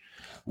which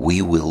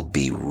we will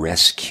be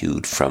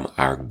rescued from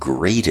our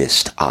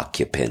greatest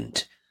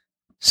occupant,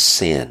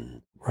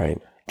 sin,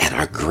 right, and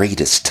our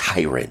greatest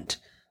tyrant,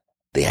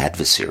 the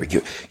adversary.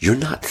 You're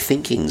not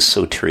thinking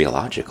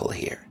soteriological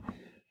here.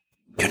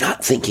 You're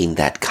not thinking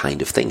that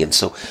kind of thing. And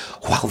so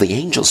while the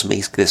angels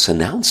make this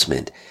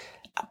announcement,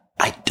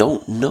 I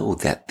don't know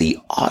that the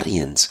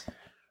audience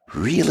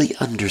really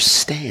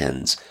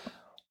understands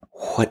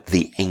what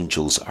the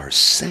angels are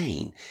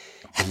saying.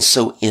 And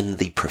so in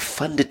the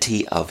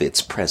profundity of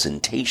its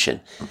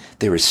presentation,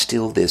 there is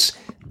still this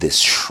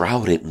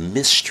shrouded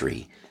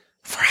mystery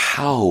for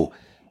how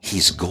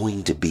he's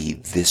going to be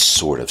this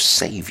sort of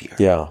savior.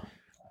 Yeah.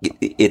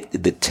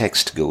 The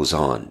text goes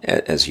on,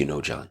 as you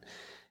know, John.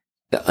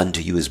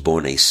 Unto you is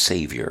born a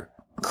Savior,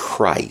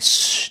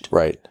 Christ.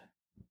 Right.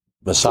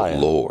 Messiah.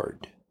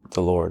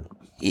 The Lord.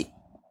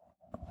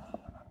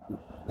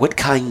 What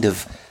kind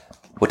of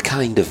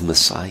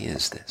Messiah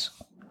is this?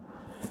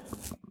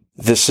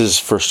 This is,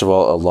 first of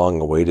all, a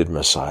long-awaited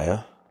Messiah,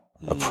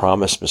 a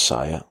promised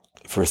Messiah.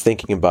 If we're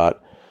thinking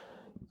about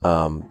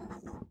the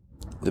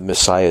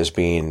Messiah as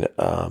being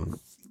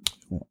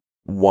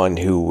one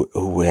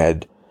who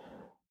had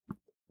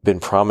been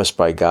promised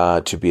by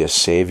God to be a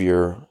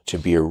savior, to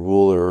be a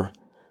ruler.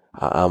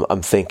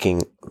 I'm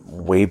thinking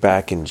way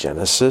back in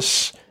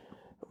Genesis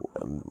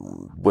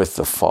with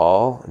the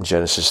fall, in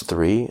Genesis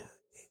 3,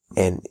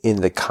 and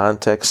in the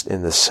context,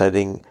 in the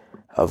setting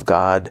of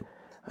God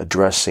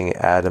addressing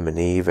Adam and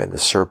Eve and the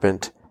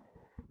serpent,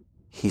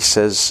 he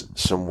says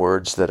some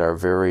words that are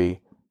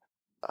very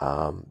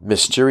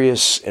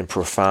mysterious and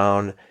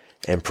profound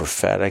and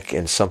prophetic,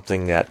 and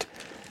something that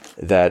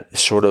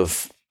sort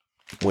of,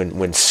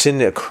 when sin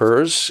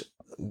occurs,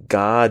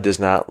 God does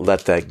not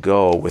let that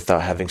go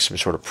without having some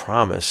sort of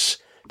promise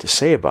to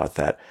say about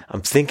that.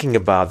 I'm thinking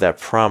about that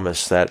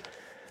promise that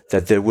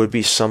there would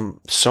be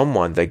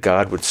someone that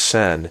God would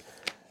send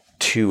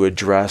to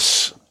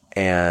address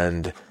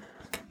and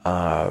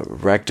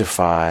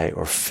rectify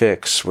or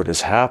fix what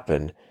has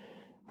happened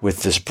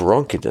with this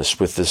brokenness,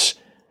 with this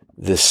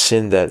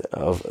sin that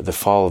of the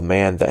fall of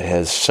man that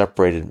has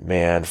separated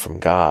man from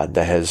God,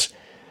 that has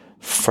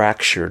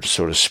fractured,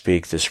 so to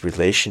speak, this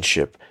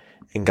relationship.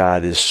 And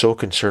God is so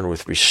concerned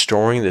with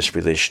restoring this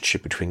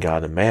relationship between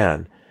God and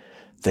man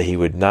that he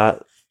would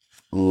not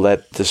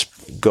let this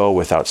go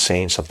without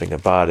saying something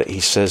about it. He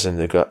says in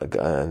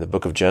the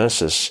book of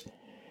Genesis,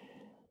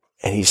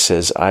 and he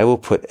says, I will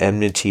put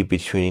enmity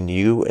between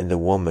you and the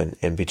woman,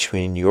 and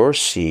between your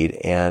seed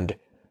and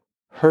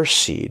her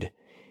seed.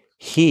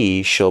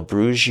 He shall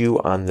bruise you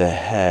on the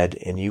head,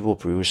 and you will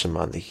bruise him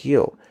on the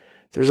heel.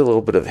 There's a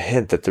little bit of a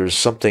hint that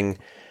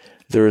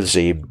there's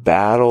a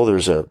battle,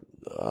 there's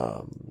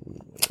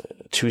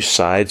two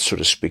sides, so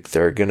to speak.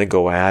 They're going to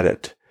go at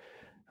it.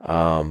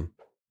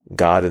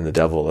 God and the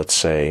devil, let's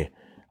say.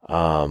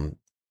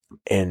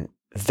 And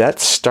that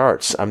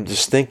starts, I'm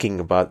just thinking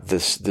about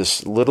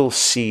this little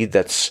seed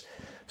that's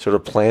sort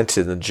of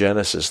planted in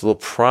Genesis, little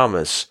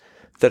promise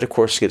that, of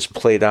course, gets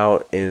played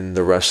out in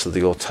the rest of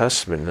the Old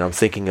Testament. And I'm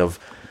thinking of,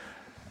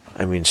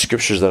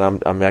 scriptures that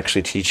I'm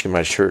actually teaching in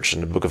my church in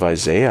the book of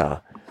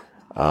Isaiah,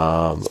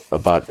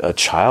 about a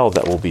child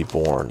that will be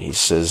born. He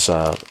says, in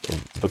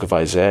the book of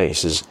Isaiah, he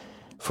says,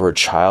 for a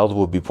child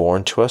will be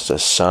born to us, a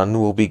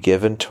son will be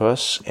given to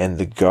us, and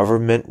the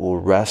government will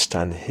rest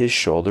on his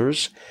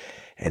shoulders,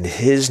 and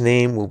his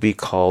name will be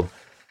called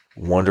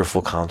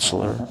Wonderful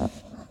Counselor,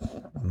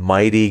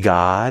 Mighty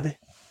God,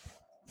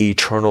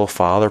 Eternal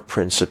Father,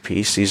 Prince of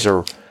Peace. These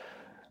are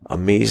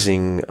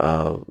amazing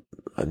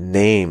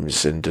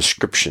names and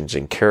descriptions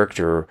and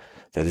character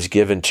that is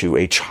given to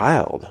a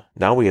child.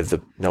 Now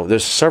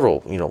there's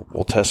several,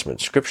 Old Testament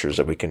scriptures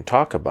that we can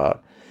talk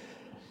about.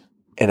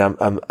 And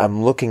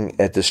I'm looking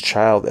at this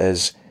child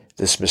as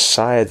this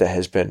Messiah that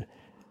has been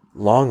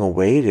long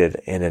awaited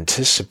and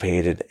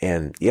anticipated.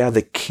 And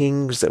the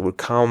kings that would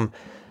come,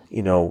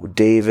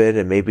 David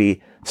and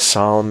maybe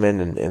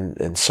Solomon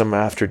and some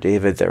after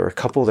David, there were a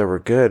couple that were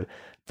good,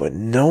 but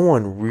no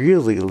one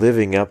really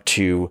living up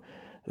to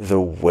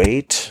the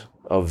weight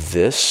of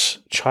this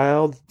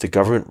child, the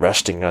government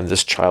resting on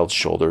this child's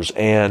shoulders,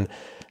 and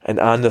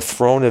on the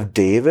throne of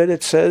David,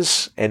 it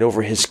says, and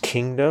over his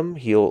kingdom,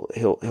 he'll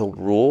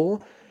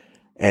rule,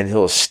 and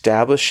he'll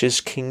establish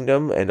his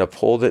kingdom and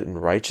uphold it in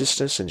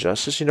righteousness and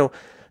justice. So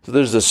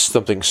there's this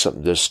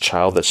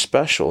child that's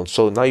special. And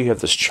so now you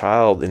have this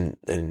child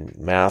in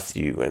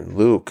Matthew and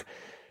Luke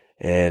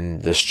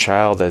and this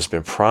child has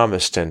been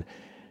promised, and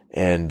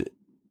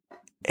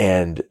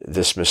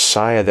this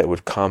Messiah that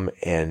would come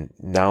and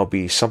now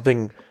be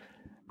something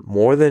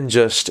more than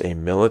just a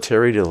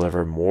military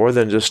deliverer, more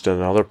than just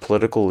another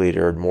political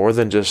leader, more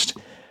than just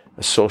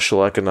a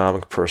social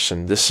economic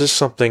person. This is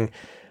something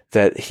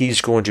that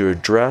he's going to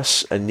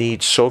address a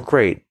need so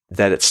great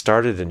that it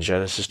started in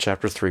Genesis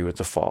chapter 3 with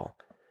the fall.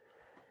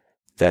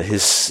 That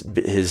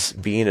his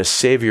being a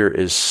savior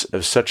is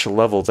of such a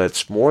level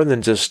that's more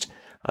than just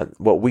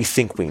what we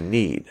think we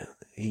need.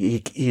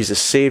 He's a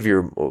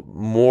savior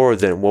more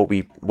than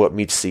what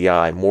meets the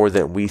eye, more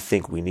than we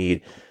think we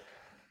need.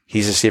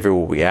 He's a savior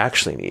what we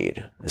actually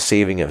need, the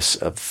saving of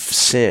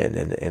sin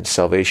and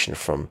salvation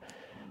from,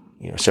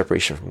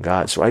 separation from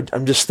God. So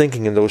I'm just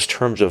thinking in those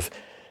terms of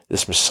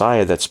this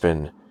Messiah that's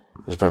been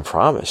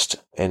promised.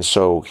 And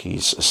so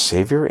he's a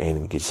savior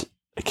and he's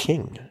a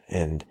king.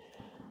 And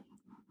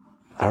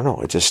I don't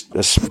know,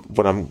 that's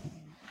what I'm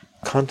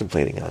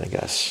contemplating on, I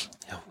guess.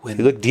 You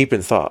look deep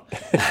in thought.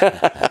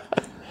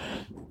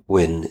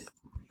 When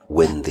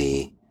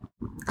the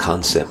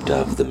concept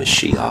of the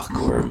Mashiach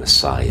or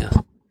Messiah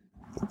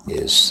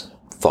is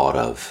thought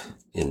of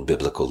in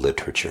biblical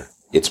literature,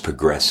 it's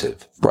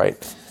progressive.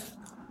 Right.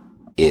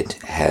 It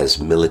has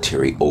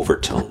military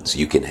overtones.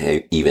 You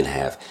can even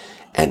have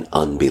an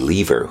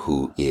unbeliever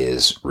who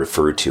is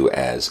referred to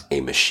as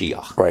a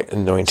Mashiach. Right,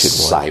 anointed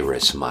one.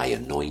 Cyrus, my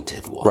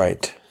anointed one.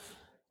 Right.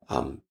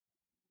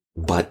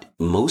 But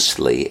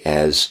mostly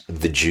as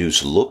the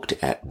Jews looked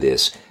at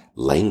this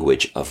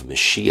language of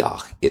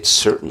Mashiach, it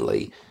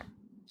certainly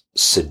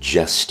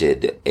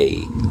suggested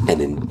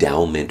an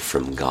endowment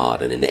from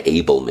God, an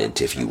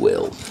enablement, if you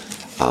will,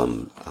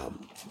 an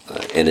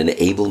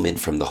enablement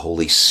from the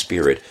Holy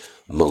Spirit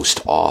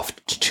most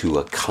oft to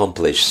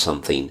accomplish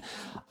something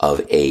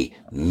of a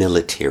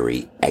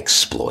military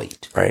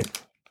exploit.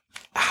 Right.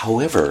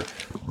 However,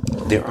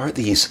 there are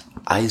these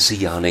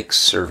Isaianic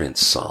servant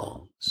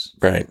songs,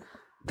 right,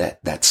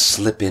 that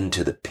slip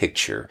into the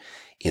picture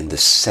in the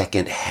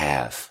second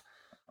half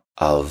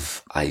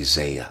of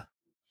Isaiah.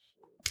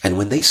 And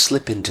when they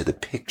slip into the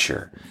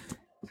picture,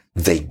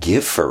 they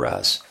give for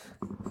us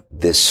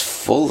this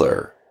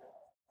fuller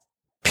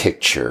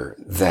picture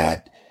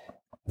that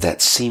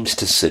seems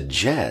to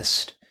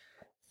suggest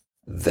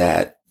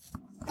that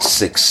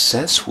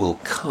success will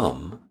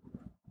come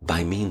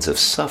by means of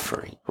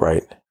suffering.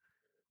 Right.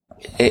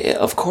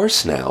 Of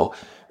course now,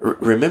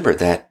 remember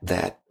that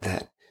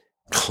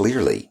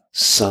clearly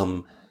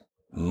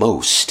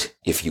most,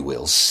 if you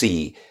will,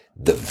 see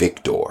the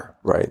victor,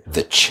 right,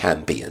 the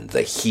champion,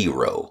 the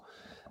hero,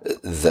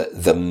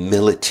 the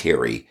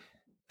military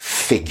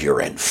figure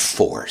and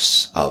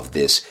force of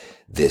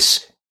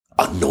this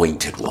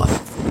anointed one.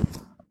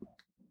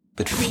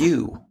 But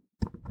few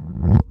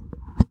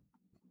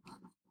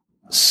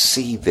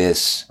see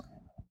this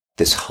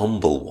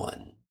humble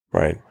one,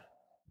 right,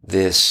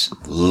 this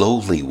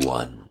lowly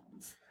one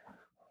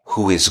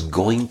who is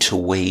going to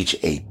wage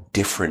a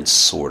different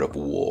sort of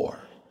war.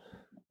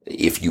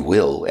 If you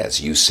will,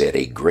 as you said,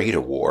 a greater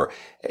war,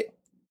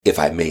 if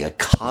I may, a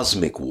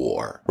cosmic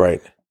war.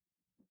 Right.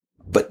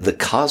 But the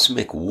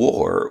cosmic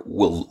war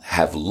will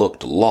have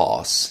looked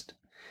lost,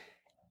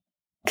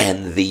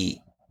 and the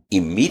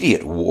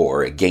immediate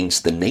war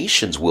against the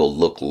nations will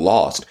look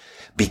lost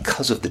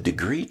because of the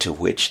degree to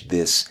which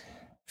this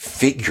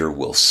figure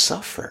will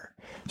suffer.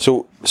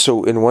 So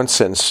in one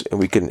sense,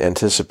 we can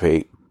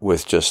anticipate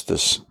with just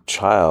this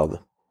child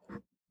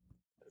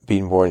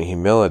being born in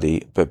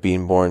humility, but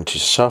being born to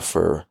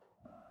suffer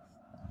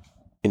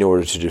in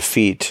order to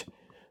defeat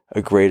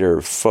a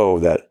greater foe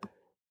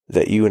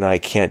that you and I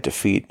can't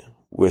defeat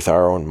with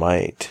our own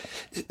might.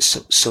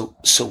 So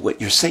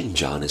what you're saying,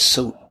 John, is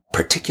so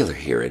particular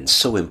here and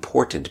so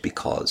important,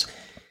 because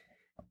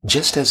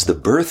just as the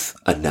birth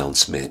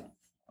announcement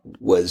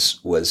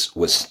was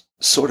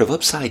sort of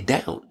upside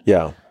down.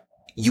 Yeah.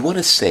 You want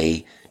to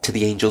say to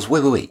the angels,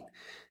 wait.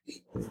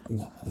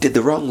 Did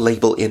the wrong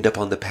label end up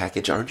on the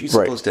package? Aren't you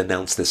supposed to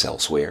announce this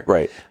elsewhere?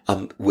 Right.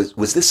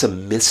 Was this a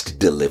missed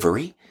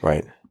delivery?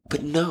 Right.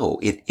 But no,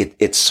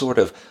 it's sort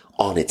of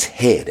on its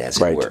head,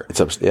 as it were.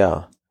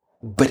 Yeah.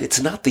 But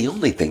it's not the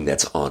only thing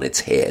that's on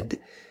its head.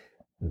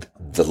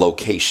 The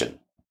location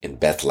in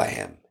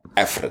Bethlehem,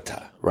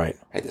 Ephrata. Right.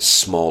 This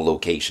small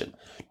location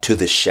to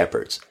the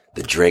shepherds,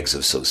 the dregs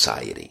of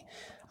society.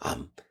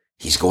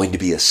 He's going to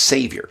be a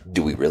savior.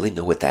 Do we really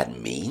know what that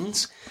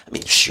means? I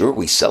mean, sure,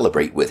 we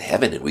celebrate with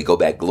heaven and we go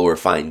back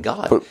glorifying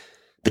God.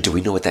 But do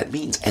we know what that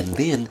means? And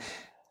then,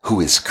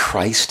 who is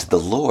Christ the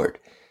Lord?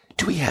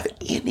 Do we have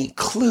any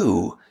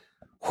clue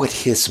what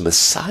his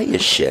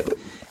messiahship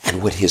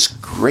and what his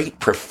great,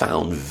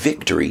 profound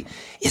victory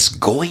is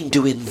going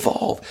to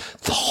involve?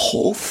 The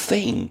whole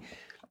thing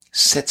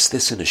sets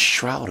this in a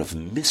shroud of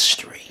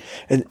mystery.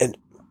 And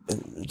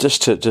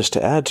just to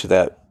add to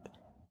that,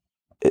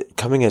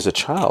 coming as a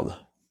child.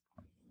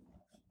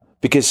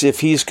 Because if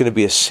he's going to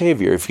be a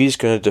savior, if he's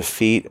going to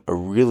defeat a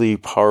really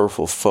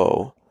powerful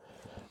foe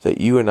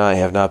that you and I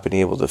have not been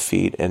able to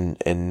defeat, and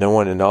no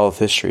one in all of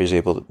history is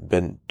able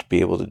to be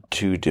able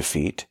to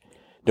defeat,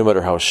 no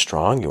matter how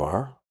strong you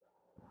are.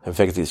 In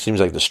fact, it seems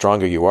like the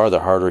stronger you are, the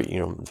harder,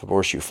 the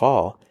worse you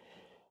fall.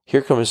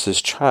 Here comes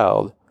this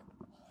child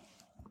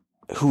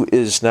who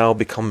is now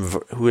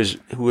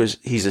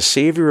he's a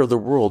savior of the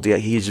world,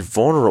 yet he is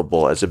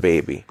vulnerable as a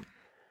baby.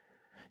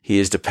 He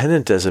is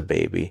dependent as a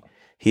baby.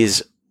 He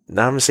is,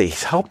 not going to say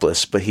he's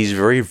helpless, but he's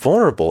very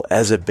vulnerable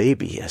as a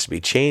baby. He has to be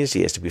changed.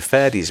 He has to be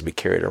fed. He has to be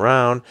carried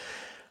around.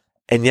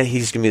 And yet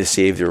he's going to be the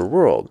savior of the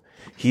world.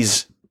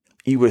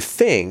 You would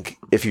think,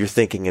 if you're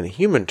thinking in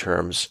human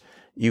terms,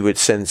 you would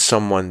send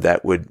someone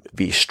that would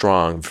be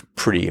strong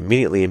pretty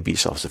immediately and be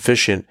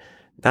self-sufficient,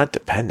 not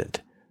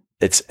dependent.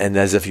 And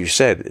as if you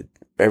said,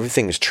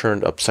 everything is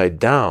turned upside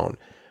down.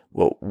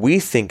 What we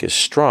think is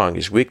strong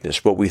is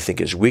weakness. What we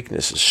think is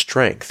weakness is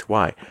strength.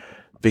 Why?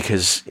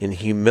 Because in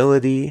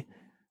humility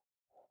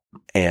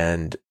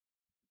and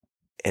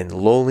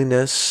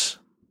lowliness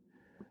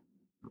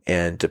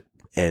and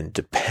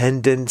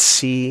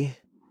dependency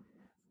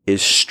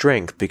is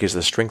strength, because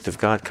the strength of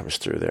God comes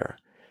through there.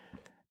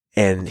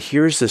 And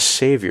here's the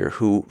Savior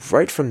who,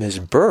 right from his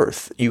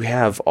birth, you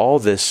have all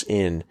this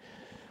in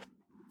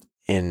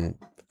a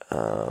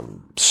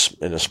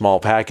small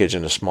package,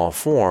 in a small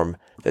form,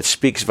 that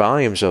speaks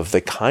volumes of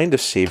the kind of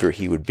Savior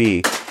he would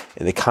be,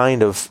 and the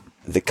kind of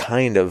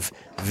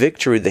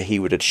victory that he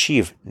would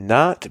achieve,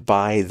 not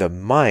by the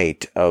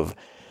might of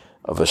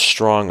a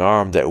strong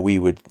arm that we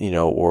would,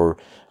 or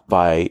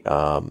by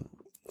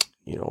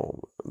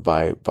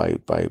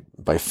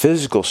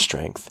physical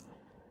strength,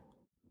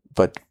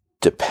 but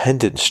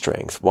dependent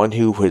strength. One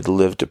who would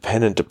live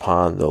dependent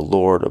upon the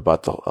Lord, of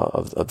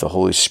the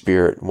Holy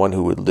Spirit. One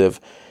who would live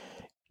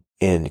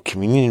in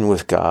communion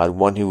with God.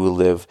 One who would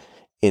live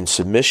in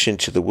submission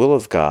to the will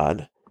of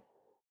God.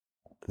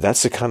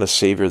 That's the kind of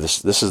Savior.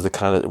 This is the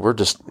kind of, we're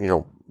just,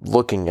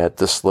 looking at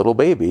this little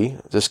baby,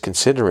 just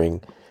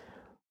considering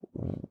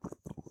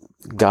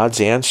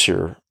God's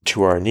answer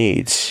to our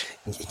needs.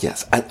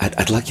 Yes,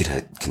 I'd like you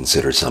to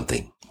consider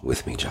something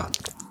with me, John.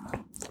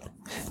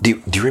 Do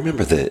you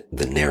remember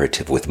the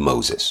narrative with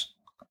Moses?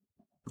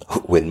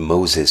 When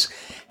Moses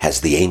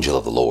has the angel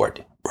of the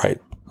Lord,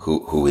 right,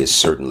 who is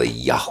certainly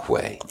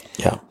Yahweh,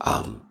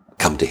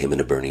 come to him in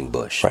a burning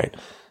bush. Right.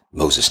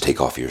 Moses, take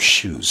off your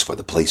shoes, for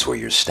the place where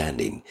you're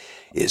standing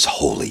is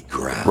holy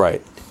ground.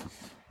 Right.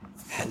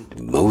 And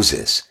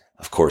Moses,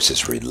 of course,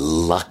 is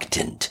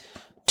reluctant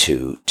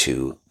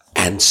to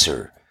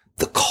answer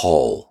the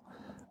call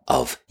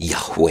of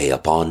Yahweh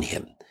upon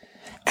him.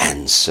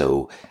 And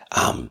so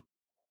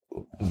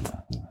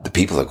the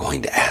people are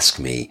going to ask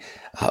me,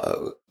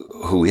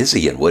 who is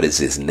he and what is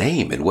his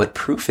name and what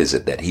proof is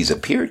it that he's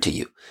appeared to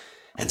you?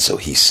 And so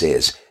he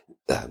says,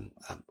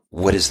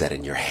 what is that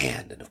in your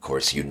hand? And of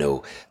course,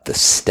 the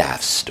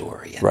staff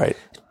story. And right.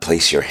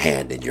 Place your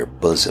hand in your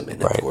bosom.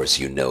 And of course,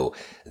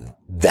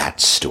 that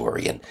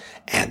story.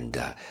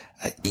 And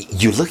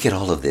you look at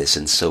all of this.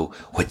 And so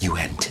what you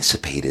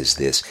anticipate is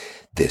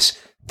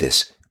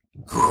this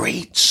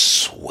great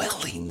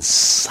swelling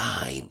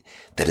sign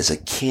that is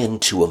akin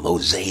to a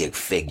mosaic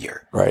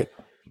figure. Right.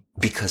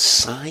 Because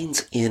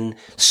signs in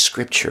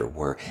Scripture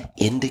were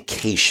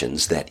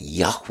indications that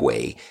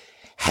Yahweh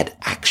had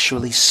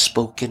actually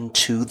spoken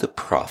to the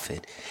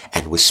prophet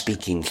and was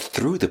speaking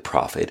through the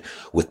prophet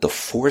with the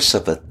force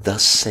of a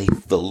 "thus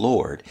saith the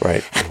Lord,"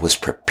 right, and was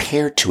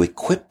prepared to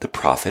equip the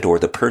prophet or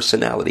the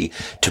personality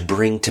to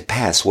bring to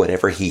pass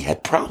whatever he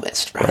had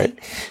promised, right?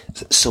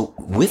 So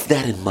with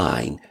that in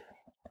mind,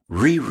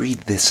 reread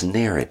this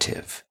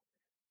narrative.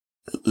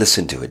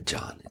 Listen to it,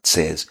 John. It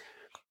says,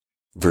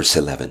 verse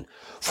 11,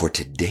 "For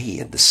today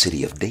in the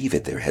city of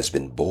David there has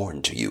been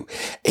born to you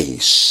a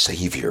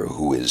Savior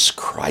who is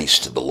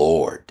Christ the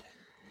Lord."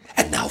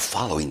 And now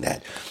following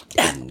that,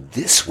 "and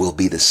this will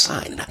be the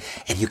sign."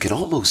 And you can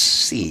almost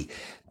see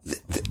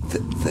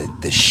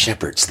the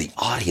shepherds, the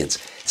audience,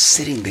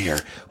 sitting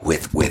there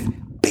with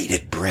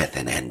bated breath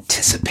and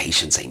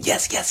anticipation, saying,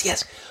 yes, yes,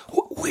 yes.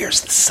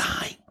 Where's the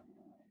sign?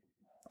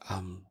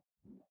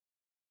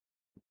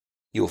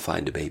 You'll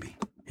find a baby.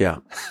 Yeah.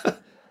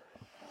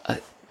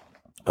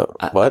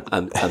 What?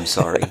 I'm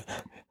sorry.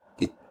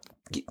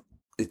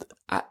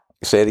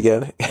 Say it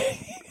again.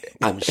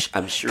 I'm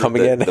sure Come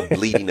again. The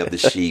bleating of the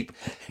sheep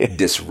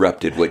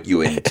disrupted what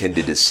you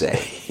intended to say.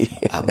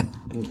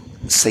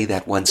 Say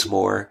that once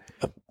more.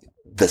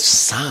 The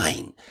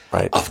sign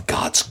of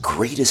God's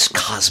greatest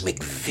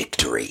cosmic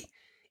victory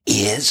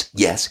is,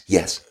 yes,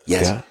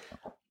 yeah.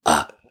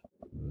 A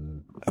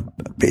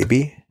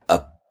baby.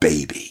 A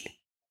baby.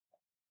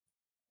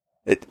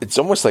 It's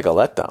almost like a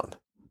letdown.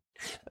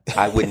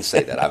 I wouldn't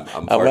say that. I'm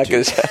not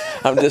going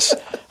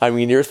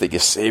to. You're thinking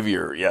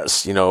Savior,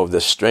 yes,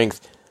 the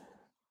strength,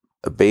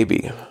 a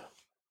baby.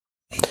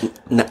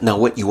 Now,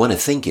 what you want to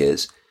think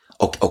is,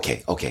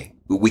 okay,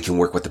 we can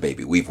work with the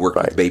baby. We've worked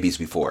with babies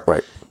before.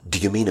 Right. Do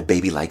you mean a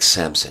baby like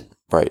Samson?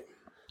 Right.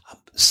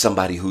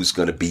 Somebody who's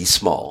going to be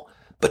small,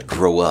 but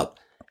grow up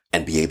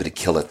and be able to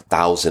kill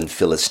 1,000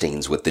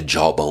 Philistines with the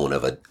jawbone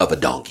of a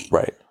donkey.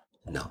 Right.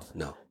 No.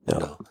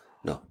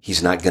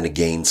 He's not going to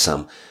gain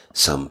some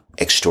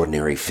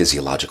extraordinary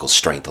physiological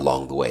strength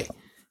along the way.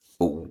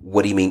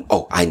 What do you mean?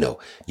 Oh, I know.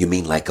 You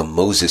mean like a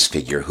Moses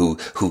figure who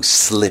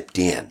slipped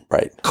in,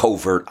 right?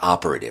 Covert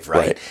operative,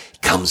 right?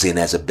 Comes in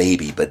as a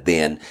baby, but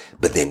then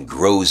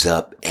grows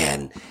up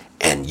and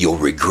you'll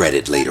regret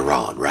it later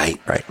on, right?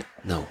 Right.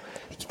 No.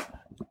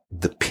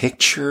 The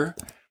picture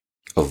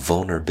of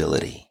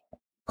vulnerability.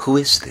 Who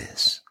is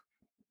this?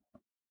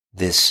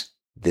 This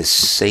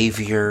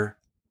Savior,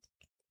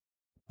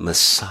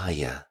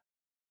 Messiah,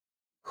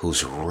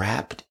 who's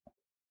wrapped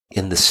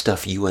in the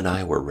stuff you and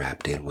I were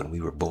wrapped in when we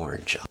were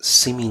born, John.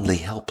 Seemingly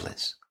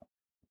helpless,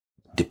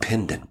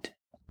 dependent,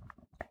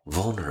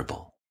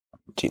 vulnerable.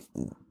 Do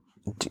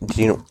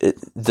you know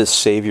the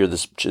Savior,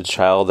 this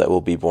child that will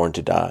be born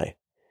to die,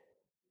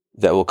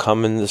 that will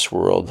come in this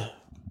world,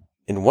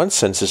 in one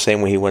sense, the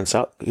same way he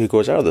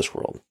goes out of this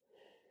world,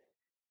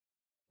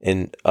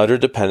 in utter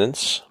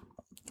dependence,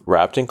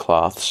 wrapped in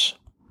cloths,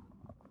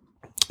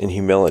 in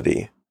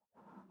humility.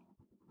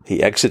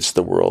 He exits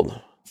the world,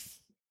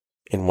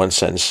 in one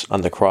sense,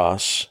 on the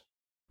cross,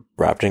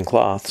 wrapped in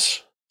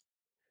cloths,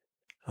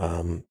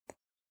 in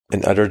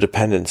utter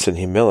dependence and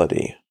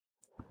humility,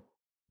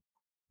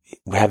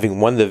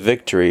 having won the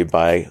victory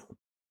by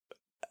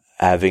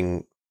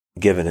having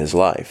given his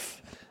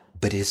life.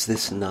 But is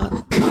this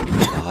not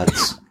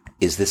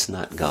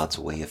God's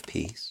way of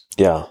peace?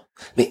 Yeah.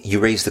 I mean, you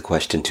raised the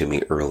question to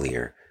me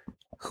earlier.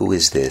 Who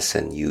is this?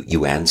 And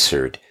you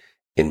answered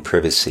in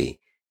privacy.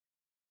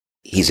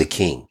 He's a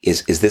king.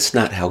 Is this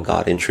not how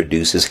God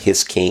introduces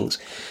his kings?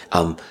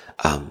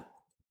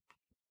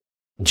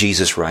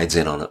 Jesus rides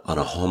in on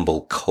a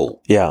humble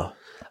colt. Yeah.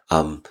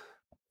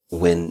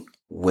 When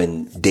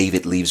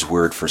David leaves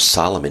word for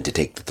Solomon to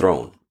take the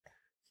throne,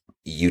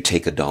 you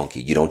take a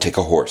donkey. You don't take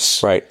a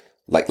horse. Right.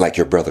 Like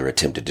your brother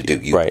attempted to do.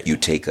 You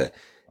take a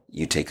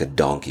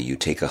donkey. You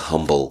take a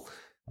humble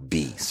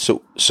beast.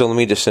 So let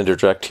me just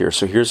interject here.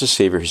 So here's a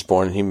Savior who's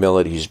born in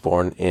humility. He's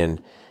born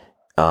in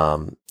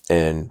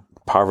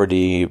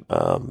poverty,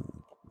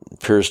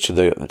 appears to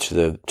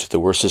the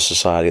worst of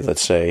society,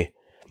 let's say,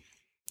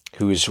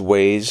 whose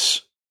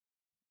ways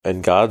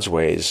and God's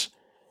ways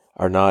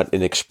are not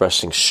in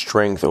expressing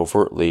strength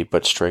overtly,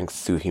 but strength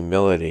through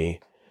humility.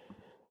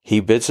 He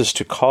bids us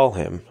to call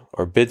him,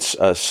 or bids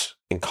us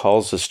and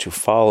calls us to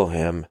follow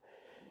him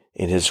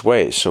in his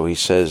ways. So he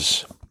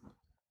says,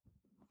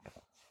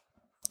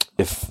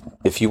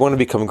 if you want to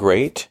become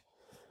great,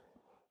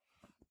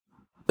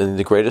 then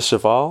the greatest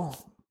of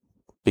all,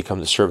 become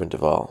the servant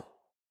of all.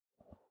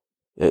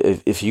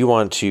 If you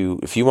want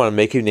to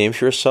make a name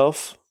for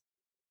yourself,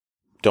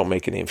 don't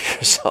make a name for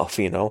yourself.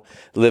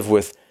 Live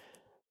with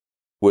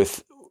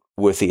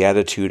the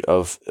attitude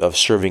of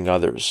serving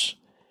others.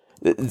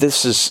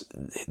 This is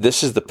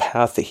the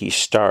path that he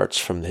starts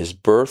from his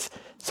birth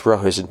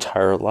throughout his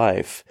entire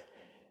life.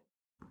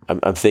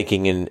 I'm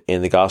thinking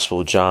in the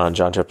Gospel of John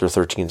chapter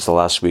 13 is the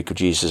last week of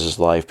Jesus'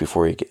 life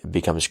before he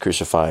becomes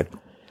crucified.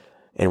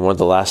 And one of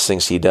the last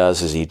things he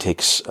does is he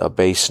takes a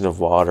basin of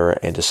water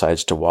and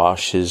decides to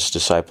wash his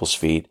disciples'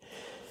 feet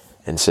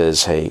and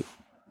says, hey,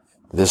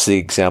 this is the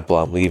example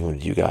I'm leaving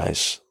with you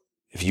guys.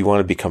 If you want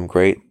to become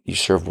great, you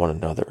serve one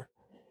another.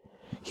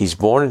 He's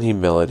born in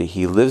humility.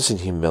 He lives in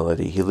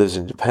humility. He lives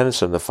in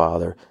dependence on the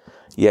Father.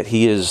 Yet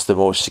he is the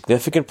most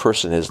significant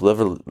person who has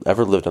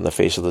ever lived on the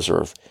face of this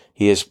earth.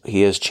 He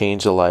has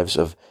changed the lives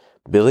of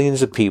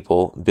billions of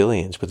people,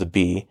 billions with a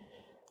B,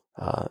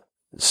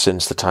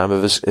 since the time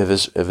of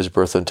his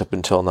birth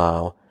until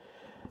now.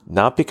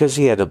 Not because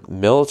he had a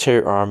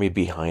military army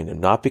behind him,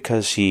 not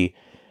because he,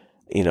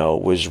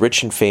 was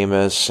rich and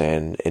famous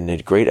and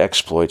had great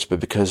exploits, but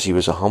because he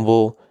was a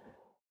humble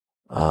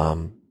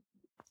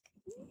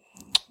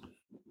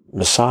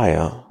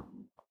Messiah,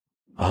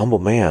 a humble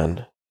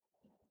man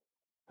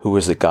who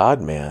was the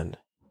God-man,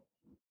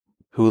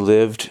 who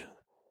lived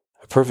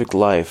a perfect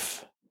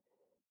life,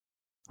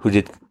 who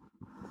did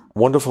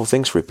wonderful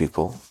things for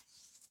people,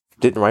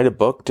 didn't write a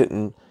book,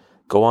 didn't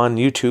go on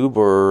YouTube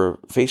or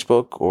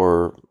Facebook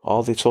or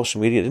all the social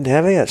media, didn't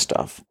have any of that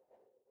stuff.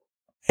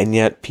 And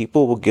yet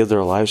people will give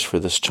their lives for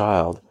this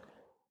child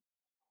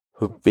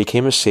who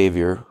became a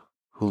Savior,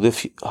 who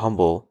lived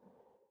humble,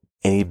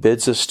 and he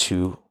bids us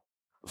to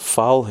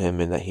follow him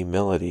in that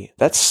humility.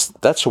 That's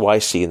what I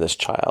see in this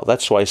child.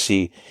 That's what I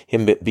see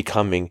him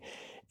becoming.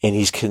 And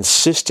he's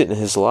consistent in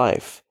his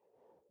life.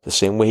 The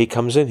same way he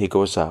comes in, he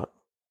goes out.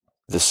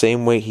 The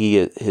same way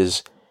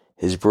his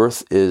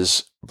birth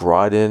is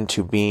brought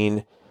into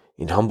being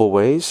in humble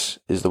ways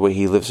is the way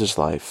he lives his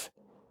life.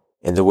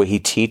 And the way he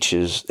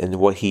teaches and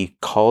what he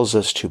calls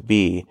us to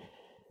be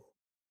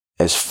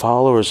as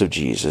followers of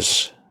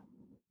Jesus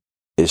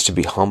is to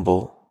be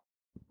humble,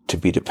 to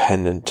be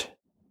dependent,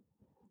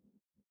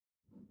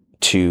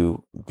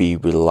 to be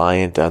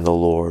reliant on the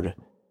Lord,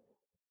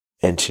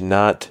 and to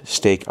not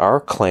stake our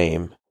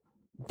claim,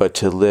 but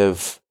to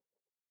live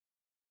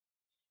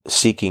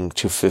seeking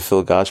to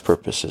fulfill God's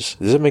purposes.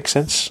 Does that make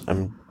sense?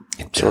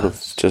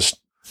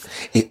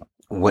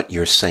 What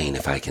you're saying,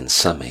 if I can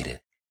summate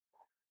it,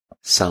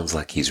 sounds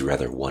like he's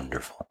rather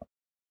wonderful.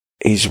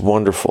 He's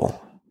wonderful.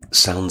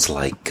 Sounds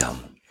like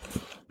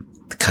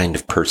the kind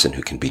of person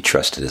who can be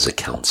trusted as a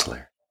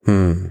counselor.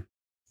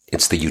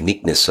 It's the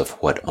uniqueness of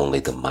what only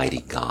the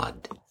mighty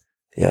God.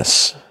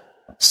 Yes.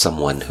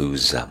 Someone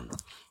who's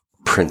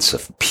Prince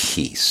of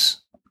Peace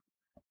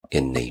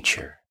in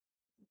nature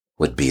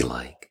would be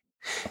like.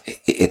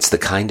 It's the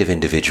kind of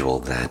individual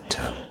that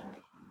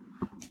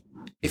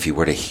if you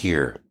were to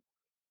hear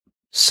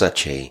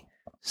such a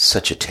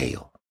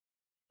tale,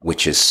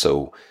 which is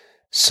so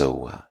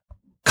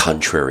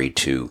contrary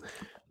to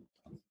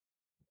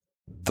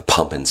the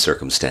pomp and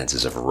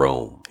circumstances of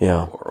Rome,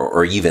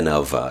 or even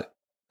of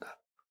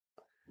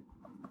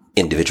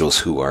individuals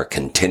who are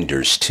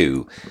contenders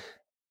to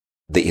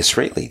the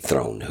Israeli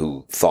throne,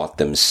 who thought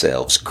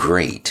themselves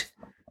great.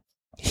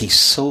 He's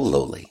so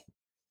lowly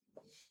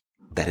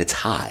that it's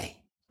high.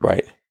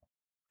 Right.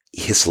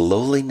 His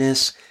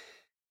lowliness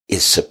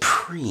is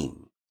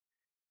supreme,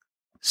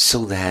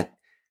 so that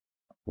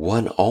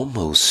one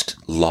almost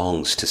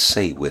longs to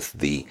say with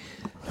the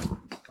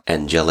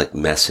angelic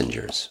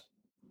messengers,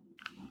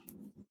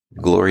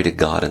 "Glory to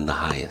God in the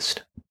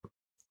highest,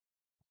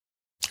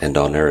 and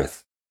on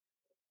earth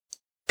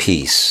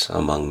peace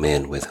among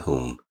men with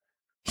whom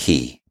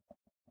He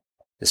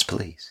is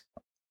pleased."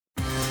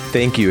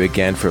 Thank you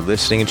again for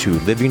listening to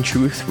Living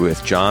Truth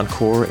with John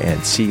Core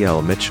and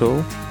C.L.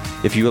 Mitchell.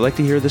 If you would like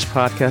to hear this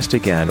podcast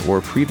again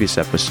or previous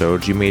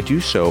episodes, you may do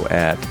so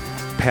at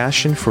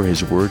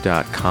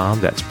passionforhisword.com.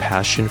 That's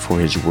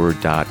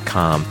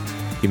passionforhisword.com.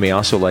 You may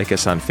also like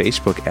us on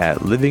Facebook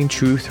at Living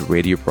Truth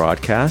Radio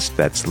Broadcast.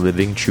 That's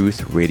Living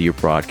Truth Radio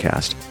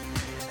Broadcast.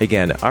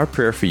 Again, our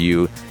prayer for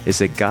you is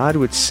that God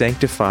would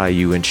sanctify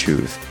you in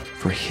truth,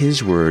 for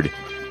His word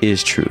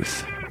is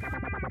truth.